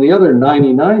 And then the other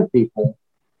 99 people,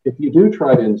 if you do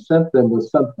try to incent them with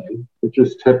something, which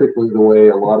is typically the way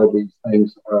a lot of these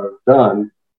things are done,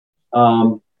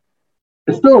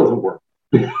 it still doesn't work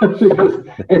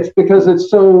because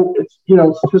it's to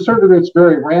a certain degree, it's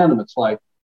very random. It's like,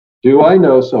 do I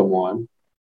know someone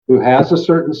who has a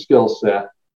certain skill set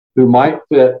who might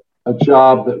fit a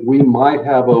job that we might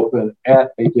have open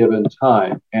at a given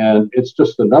time? And it's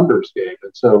just a numbers game.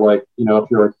 And so if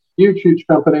you're a huge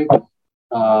company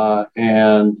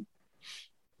and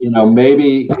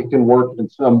maybe it can work in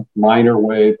some minor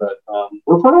way, but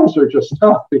referrals are just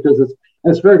tough because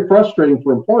it's very frustrating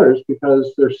for employers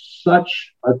because there's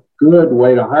such a good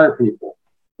way to hire people.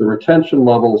 The retention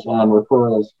levels on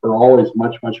referrals are always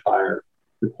much, much higher.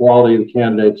 The quality of the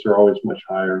candidates are always much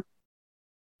higher.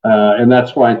 And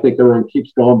that's why I think everyone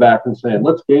keeps going back and saying,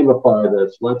 let's gamify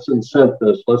this, let's incent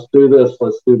this, let's do this,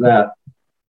 let's do that.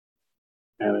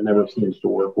 And it never seems to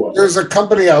work well. There's a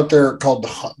company out there called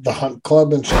the Hunt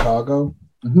Club in Chicago,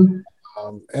 and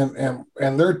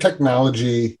their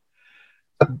technology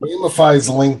gamifies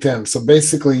LinkedIn. So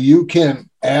basically, you can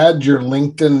add your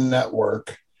LinkedIn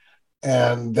network,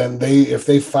 and then if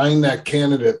they find that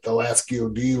candidate, they'll ask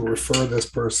you, "Do you refer this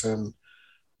person?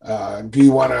 Do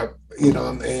you want to,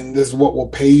 and this is what we'll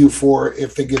pay you for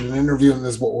if they get an interview, and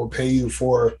this is what we'll pay you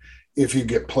for if you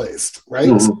get placed."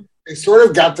 Right? So they sort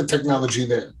of got the technology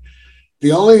there.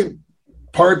 The only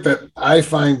part that I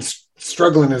find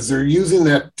struggling is they're using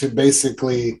that to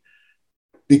basically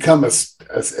become a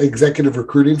executive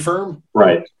recruiting firm.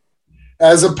 Right.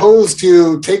 As opposed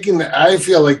to I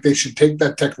feel like they should take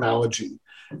that technology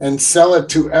and sell it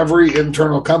to every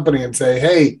internal company and say,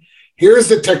 hey, here's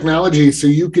the technology so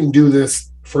you can do this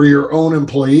for your own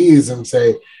employees, and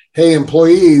say, hey,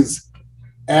 employees,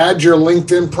 add your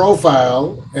LinkedIn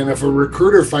profile. And if a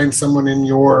recruiter finds someone in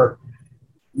your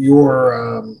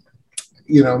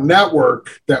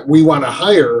network that we want to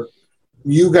hire,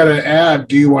 you got to add,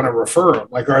 do you want to refer them?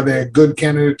 Like, are they a good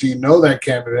candidate? Do you know that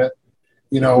candidate?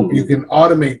 You can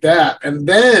automate that. And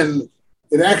then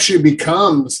it actually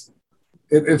becomes,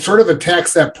 it sort of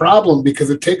attacks that problem, because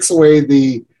it takes away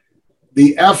the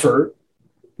effort,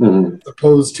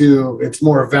 opposed to, it's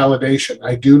more validation.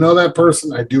 I do know that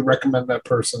person. I do recommend that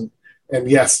person. And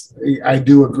yes, I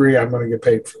do agree I'm going to get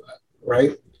paid for that.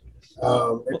 Right.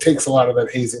 It takes a lot of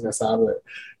that haziness out of it.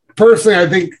 Personally, I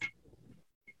think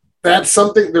that's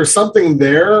something, there's something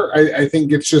there. I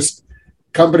think it's just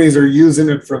companies are using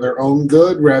it for their own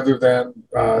good rather than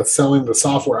selling the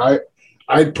software.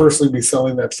 I'd personally be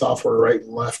selling that software right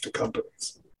and left to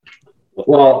companies.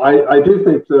 Well, I do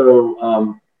think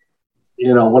so.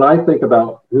 When I think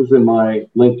about who's in my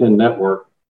LinkedIn network,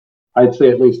 I'd say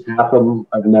at least half of them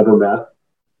I've never met,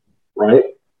 right?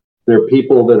 They're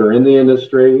people that are in the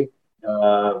industry.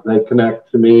 They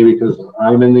connect to me because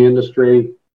I'm in the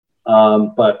industry.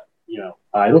 But,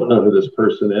 I don't know who this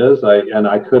person is.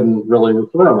 I couldn't really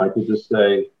refer them. I could just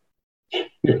say,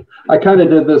 I kind of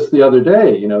did this the other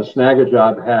day.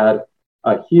 Snagajob had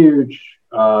a huge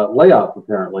layoff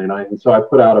apparently. And so I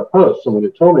put out a post. Someone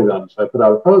had told me about it. So I put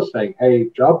out a post saying, hey,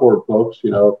 job board folks, if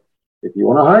you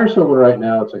want to hire someone right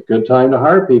now, it's a good time to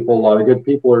hire people. A lot of good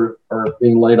people are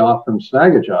being laid off from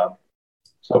Snagajob.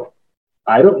 So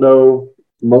I don't know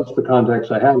most of the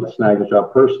contacts I have at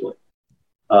Snagajob personally.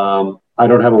 I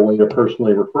don't have a way to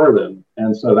personally refer them.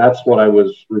 And so that's what I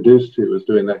was reduced to, is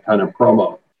doing that kind of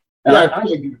promo. And I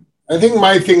think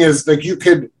my thing is, like, you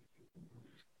could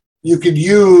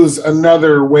use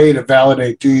another way to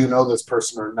validate, do you know this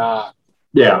person or not?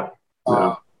 Yeah.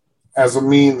 As a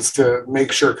means to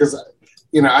make sure, because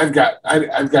I've got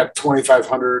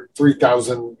 2,500,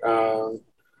 3,000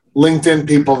 LinkedIn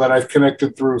people that I've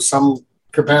connected through some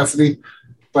capacity,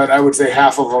 but I would say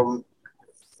half of them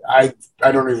I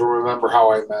don't even remember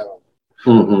how I met them.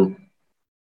 Mm-hmm.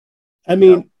 I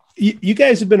mean, you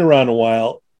guys have been around a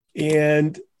while,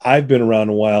 and I've been around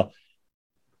a while.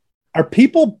 Are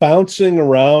people bouncing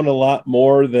around a lot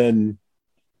more than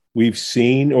we've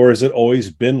seen, or has it always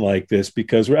been like this?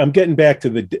 Because I'm getting back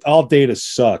to all data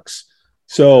sucks.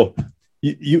 So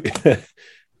you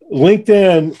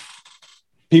LinkedIn,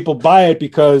 people buy it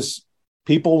because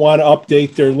people want to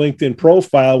update their LinkedIn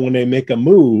profile when they make a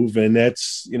move. And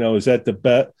that's, is that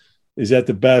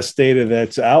the best data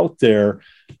that's out there?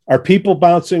 Are people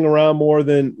bouncing around more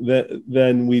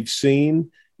than we've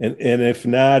seen? And if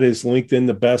not, is LinkedIn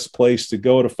the best place to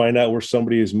go to find out where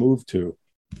somebody has moved to?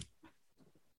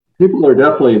 People are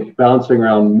definitely bouncing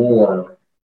around more.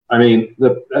 I mean,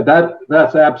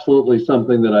 that's absolutely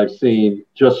something that I've seen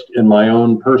just in my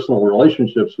own personal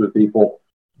relationships with people,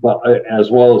 but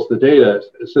as well as the data.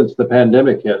 Since the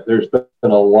pandemic hit, there's been a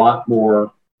lot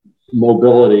more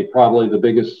mobility, probably the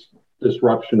biggest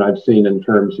disruption I've seen in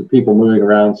terms of people moving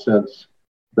around since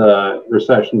the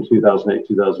recession 2008,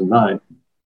 2009.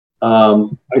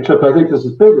 Except I think this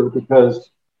is bigger because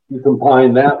you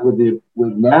combine that with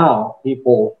now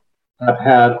people have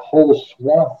had whole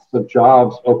swaths of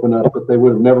jobs open up that they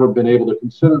would have never been able to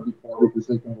consider before because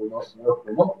they can work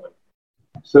remotely.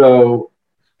 So,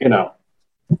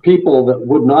 people that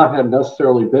would not have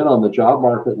necessarily been on the job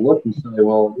market look and say,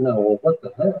 well, what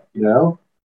the heck,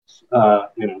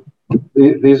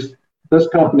 this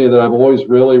company that I've always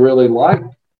really, really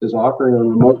liked is offering a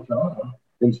remote job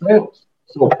in sales.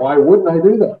 So why wouldn't I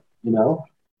do that?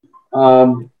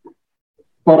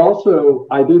 But also,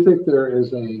 I do think there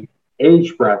is a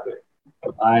age bracket.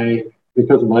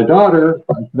 Because of my daughter,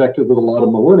 I'm connected with a lot of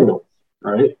millennials,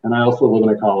 right? And I also live in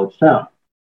a college town.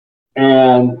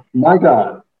 And my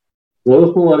God,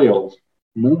 those millennials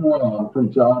move on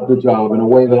from job to job in a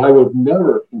way that I would have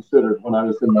never considered when I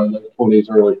was in my late 20s,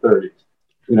 early 30s.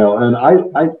 And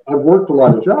I've worked a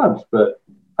lot of jobs, but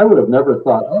I would have never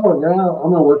thought, oh, yeah,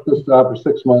 I'm going to work this job for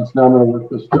 6 months. Now I'm going to work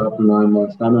this job for 9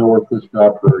 months. Now I'm going to work this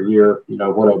job for a year,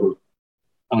 whatever.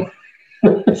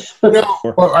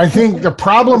 Well, I think the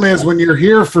problem is when you're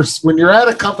at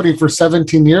a company for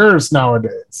 17 years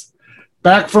nowadays.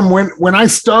 Back from when I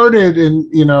started in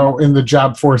the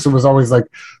job force, it was always like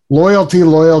loyalty.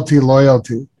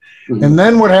 Mhm. And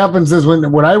then what happens is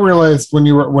when I realized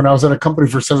when I was at a company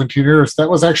for 17 years, that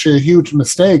was actually a huge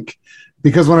mistake,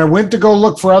 because when I went to go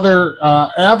look for other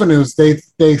avenues,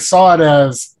 they saw it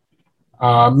as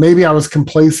maybe I was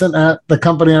complacent at the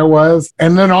company I was,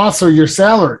 and then also your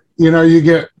salary. You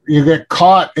get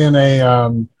caught in a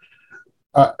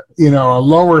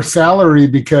lower salary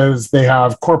because they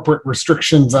have corporate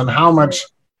restrictions on how much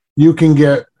you can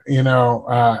get,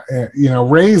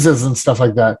 raises and stuff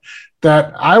like that.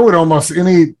 That I would almost,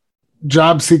 any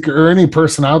job seeker or any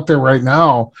person out there right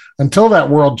now, until that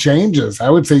world changes,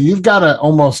 I would say you've got to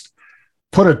almost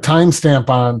put a timestamp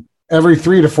on every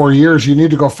 3 to 4 years. You need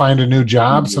to go find a new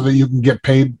job so that you can get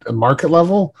paid a market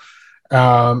level.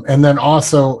 And then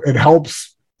also it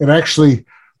helps, it actually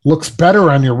looks better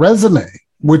on your resume,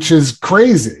 which is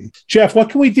crazy. Jeff,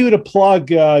 what can we do to plug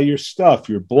your stuff,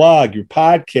 your blog, your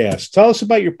podcast? Tell us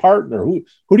about your partner. Who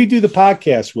do you do the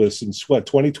podcast with since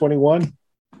 2021?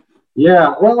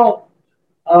 Yeah, well,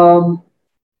 so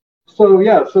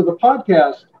the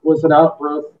podcast was an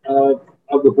outgrowth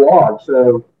of the blog.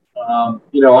 So,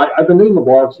 I've been doing the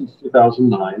blog since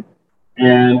 2009.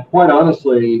 And quite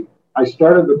honestly, I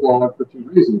started the blog for 2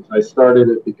 reasons. I started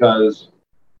it because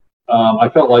I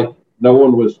felt like no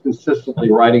one was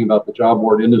consistently writing about the job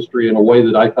board industry in a way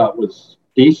that I thought was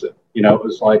decent. It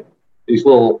was like these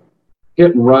little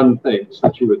hit and run things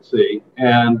that you would see.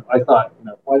 And I thought,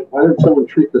 why didn't someone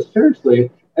treat this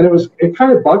seriously? And it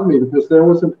kind of bugged me because there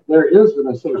is an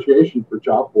association for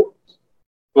job boards,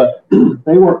 but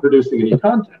they weren't producing any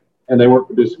content and they weren't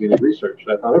producing any research.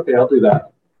 And I thought, okay, I'll do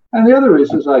that. And the other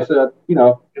reason is I said,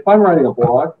 if I'm writing a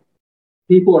blog,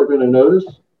 people are going to notice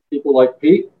people like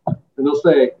Pete, and they'll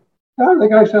say, "God, that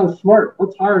guy sounds smart.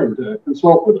 Let's hire him to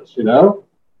consult with us,"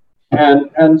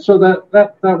 And so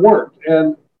that worked.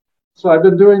 And so I've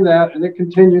been doing that, and it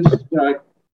continues.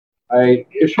 I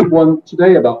issued one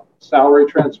today about salary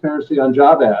transparency on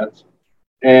job ads,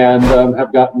 and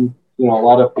have gotten a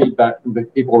lot of feedback from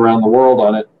people around the world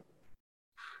on it.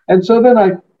 And so then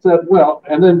I said, well,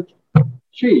 and then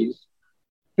Cheese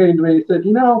came to me and said,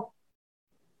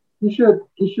 you should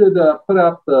put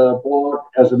out the blog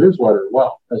as a newsletter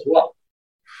as well.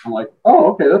 I'm like,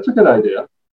 oh, okay, that's a good idea.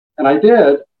 And I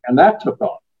did, and that took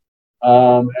off.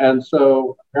 And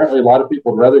so apparently a lot of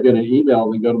people would rather get an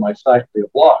email than go to my site via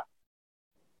blog.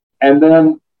 And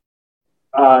then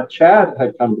Chad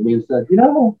had come to me and said,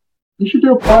 you should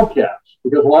do a podcast,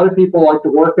 because a lot of people like to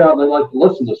work out and they like to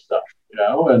listen to stuff,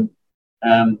 and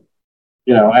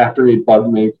after he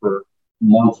bugged me for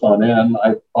months on end,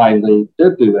 I finally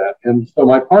did do that. And so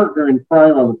my partner in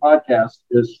crime on the podcast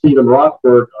is Stephen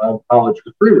Rothberg of College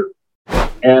Recruiter.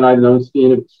 And I've known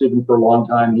Stephen for a long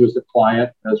time. He was a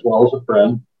client as well as a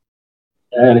friend.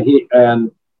 And he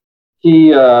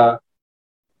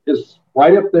is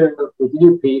right up there with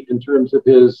you, Pete, in terms of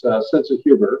his sense of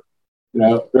humor.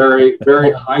 Very,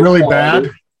 very high really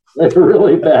quality. bad.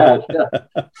 Really bad. Yeah.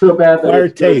 So bad that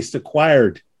Acquired taste.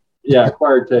 Acquired. Yeah,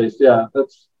 acquired taste. Yeah,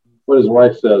 that's what his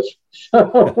wife says.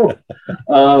 But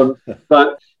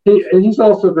he's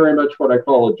also very much what I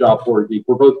call a job board geek.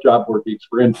 We're both job board geeks.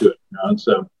 We're into it, and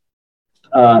so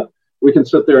we can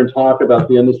sit there and talk about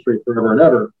the industry forever and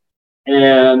ever.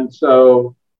 And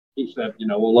so he said,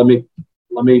 well, let me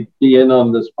be in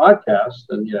on this podcast,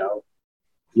 and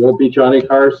you'll be Johnny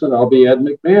Carson, I'll be Ed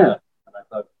McMahon. And I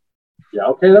thought, yeah,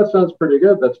 okay, that sounds pretty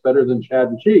good. That's better than Chad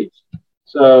and Cheese.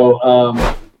 So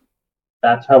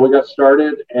that's how we got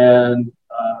started, and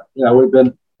we've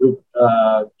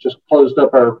just closed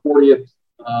up our 40th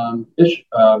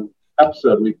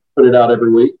episode. We put it out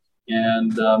every week,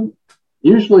 and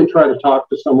usually try to talk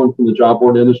to someone from the job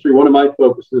board industry. One of my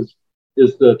focuses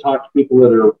is to talk to people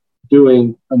that are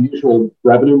doing unusual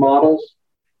revenue models,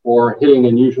 or hitting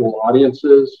unusual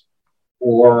audiences,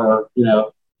 or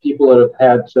people that have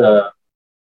had to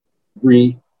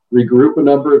regroup a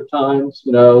number of times.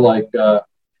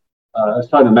 I was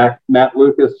talking to Matt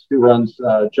Lucas, who runs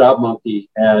Job Monkey,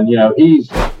 and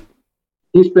he's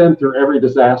been through every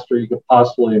disaster you could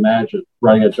possibly imagine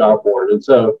running a job board. And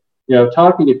so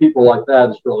talking to people like that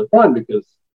is really fun, because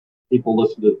people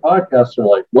listen to the podcast and are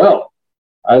like, well,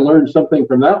 I learned something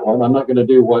from that one. I'm not going to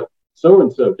do what so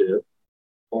and so did,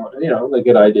 or they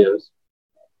get ideas.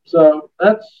 So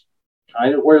that's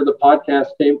kind of where the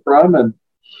podcast came from, and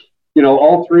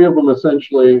all three of them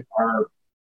essentially are.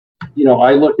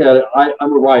 I look at it.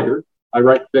 I'm a writer. I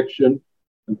write fiction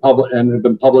and have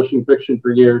been publishing fiction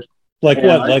for years. Like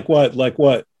what? Like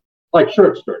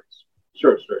short stories.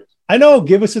 Short stories. I know.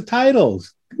 Give us the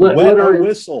titles. Wet or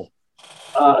whistle.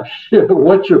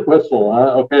 What's your whistle?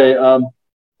 Okay.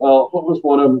 Well, what was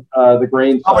one of them? The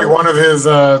Grain. Probably one of his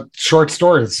short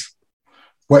stories.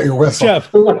 Wet your whistle.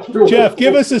 Jeff,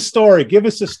 give us a story. Give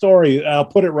us a story. I'll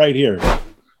put it right here to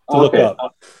look up.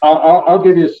 I'll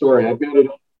give you a story. I've got it.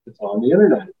 It's on the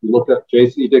internet. If you look up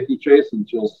JC Dickey Chasins,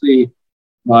 you'll see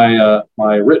my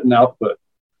written output.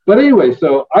 But anyway,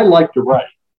 so I like to write,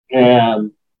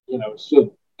 and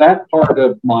so that part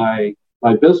of my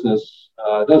business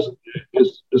is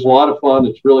a lot of fun.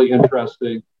 It's really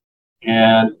interesting,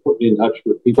 and put me in touch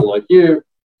with people like you,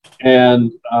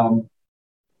 and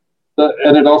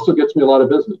it also gets me a lot of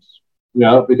business,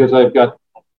 because I've got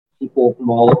people from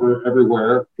all over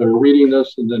everywhere that are reading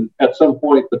this, and then at some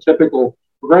point the typical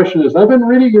progression is, I've been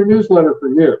reading your newsletter for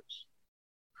years,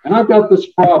 and I've got this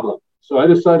problem, so I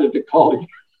decided to call you.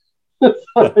 It's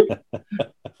like,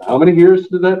 how many years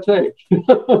did that take?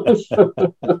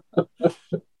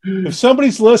 If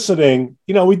somebody's listening,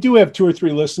 we do have 2 or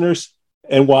 3 listeners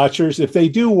and watchers. If they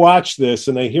do watch this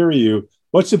and they hear you,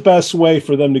 what's the best way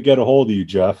for them to get a hold of you,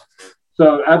 Jeff?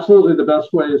 So absolutely the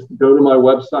best way is to go to my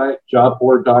website,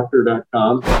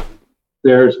 jobboarddoctor.com.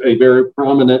 There's a very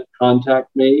prominent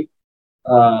contact me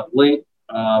link.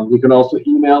 You can also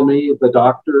email me,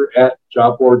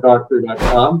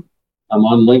 thedoctor@jobboarddoctor.com. I'm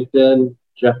on LinkedIn,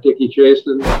 Jeff Dickey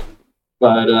Chasins.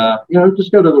 But,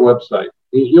 just go to the website.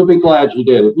 You'll be glad you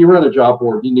did. If you run a job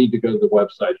board, you need to go to the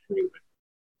website anyway.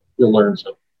 You'll learn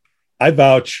something. I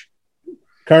vouch.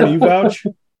 Carney, you vouch?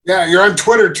 Yeah, you're on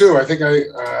Twitter too. I think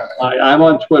I'm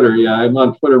on Twitter. Yeah, I'm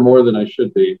on Twitter more than I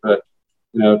should be. But,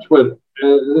 Twitter,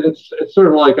 it's sort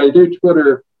of like I do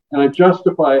Twitter and I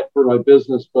justify it for my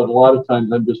business, but a lot of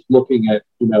times I'm just looking at,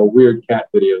 weird cat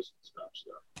videos and stuff.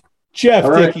 So. Jeff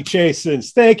Dickey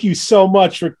Chasins, thank you so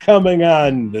much for coming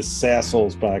on the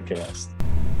Sassholes podcast.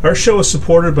 Our show is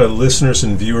supported by listeners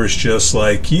and viewers just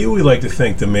like you. We'd like to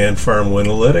thank Demand Farm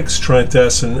Winalytics, Trent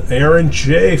S. and Aaron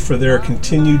J. for their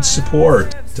continued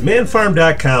support.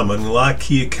 DemandFarm.com. Unlock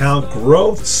key account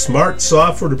growth, smart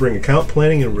software to bring account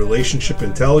planning and relationship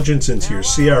intelligence into your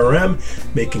CRM,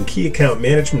 making key account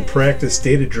management practice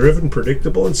data-driven,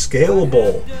 predictable, and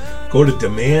scalable. Go to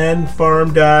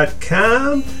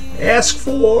DemandFarm.com. Ask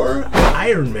for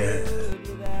Ironman.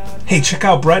 Hey, check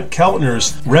out Brent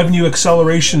Keltner's Revenue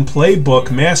Acceleration Playbook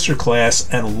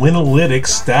Masterclass at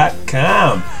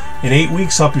Winalytics.com. In 8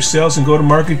 weeks, help your sales and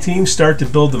go-to-market team start to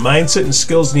build the mindset and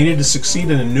skills needed to succeed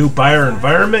in a new buyer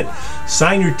environment.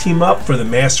 Sign your team up for the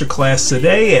masterclass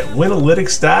today at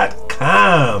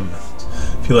Winalytics.com.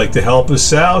 If you'd like to help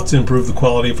us out to improve the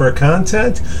quality of our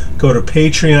content, go to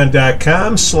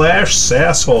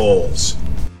Patreon.com/Sassholes.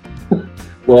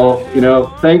 Well,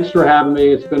 thanks for having me.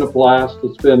 It's been a blast.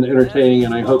 It's been entertaining,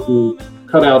 and I hope you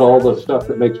cut out all the stuff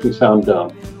that makes me sound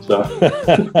dumb. So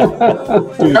cut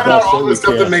out all the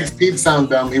stuff that makes Pete sound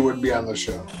dumb. He wouldn't be on the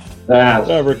show.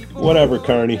 Whatever,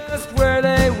 Carney. Just where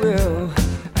they will.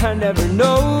 I never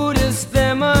noticed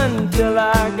them until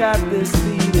I got this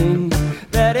feeling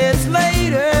that it's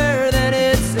later than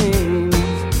it seems.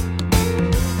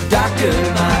 Doctor,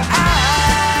 my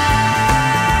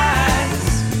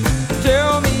eyes,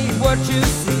 tell me what you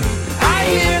see. I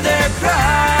hear their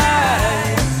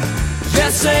cries.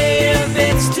 Just say if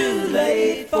it's too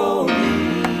late for me.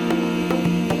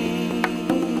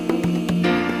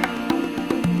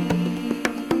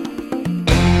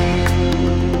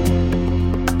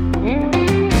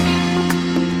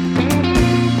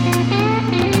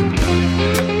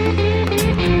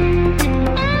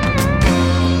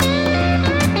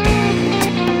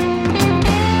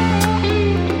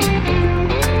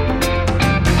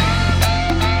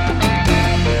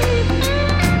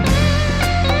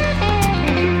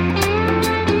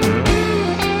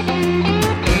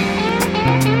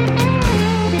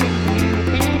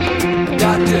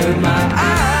 Doctor, my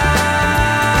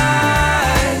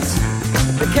eyes,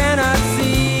 they cannot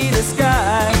see the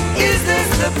sky. Is this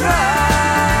the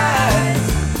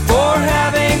price for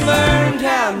having learned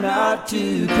how not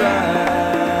to cry?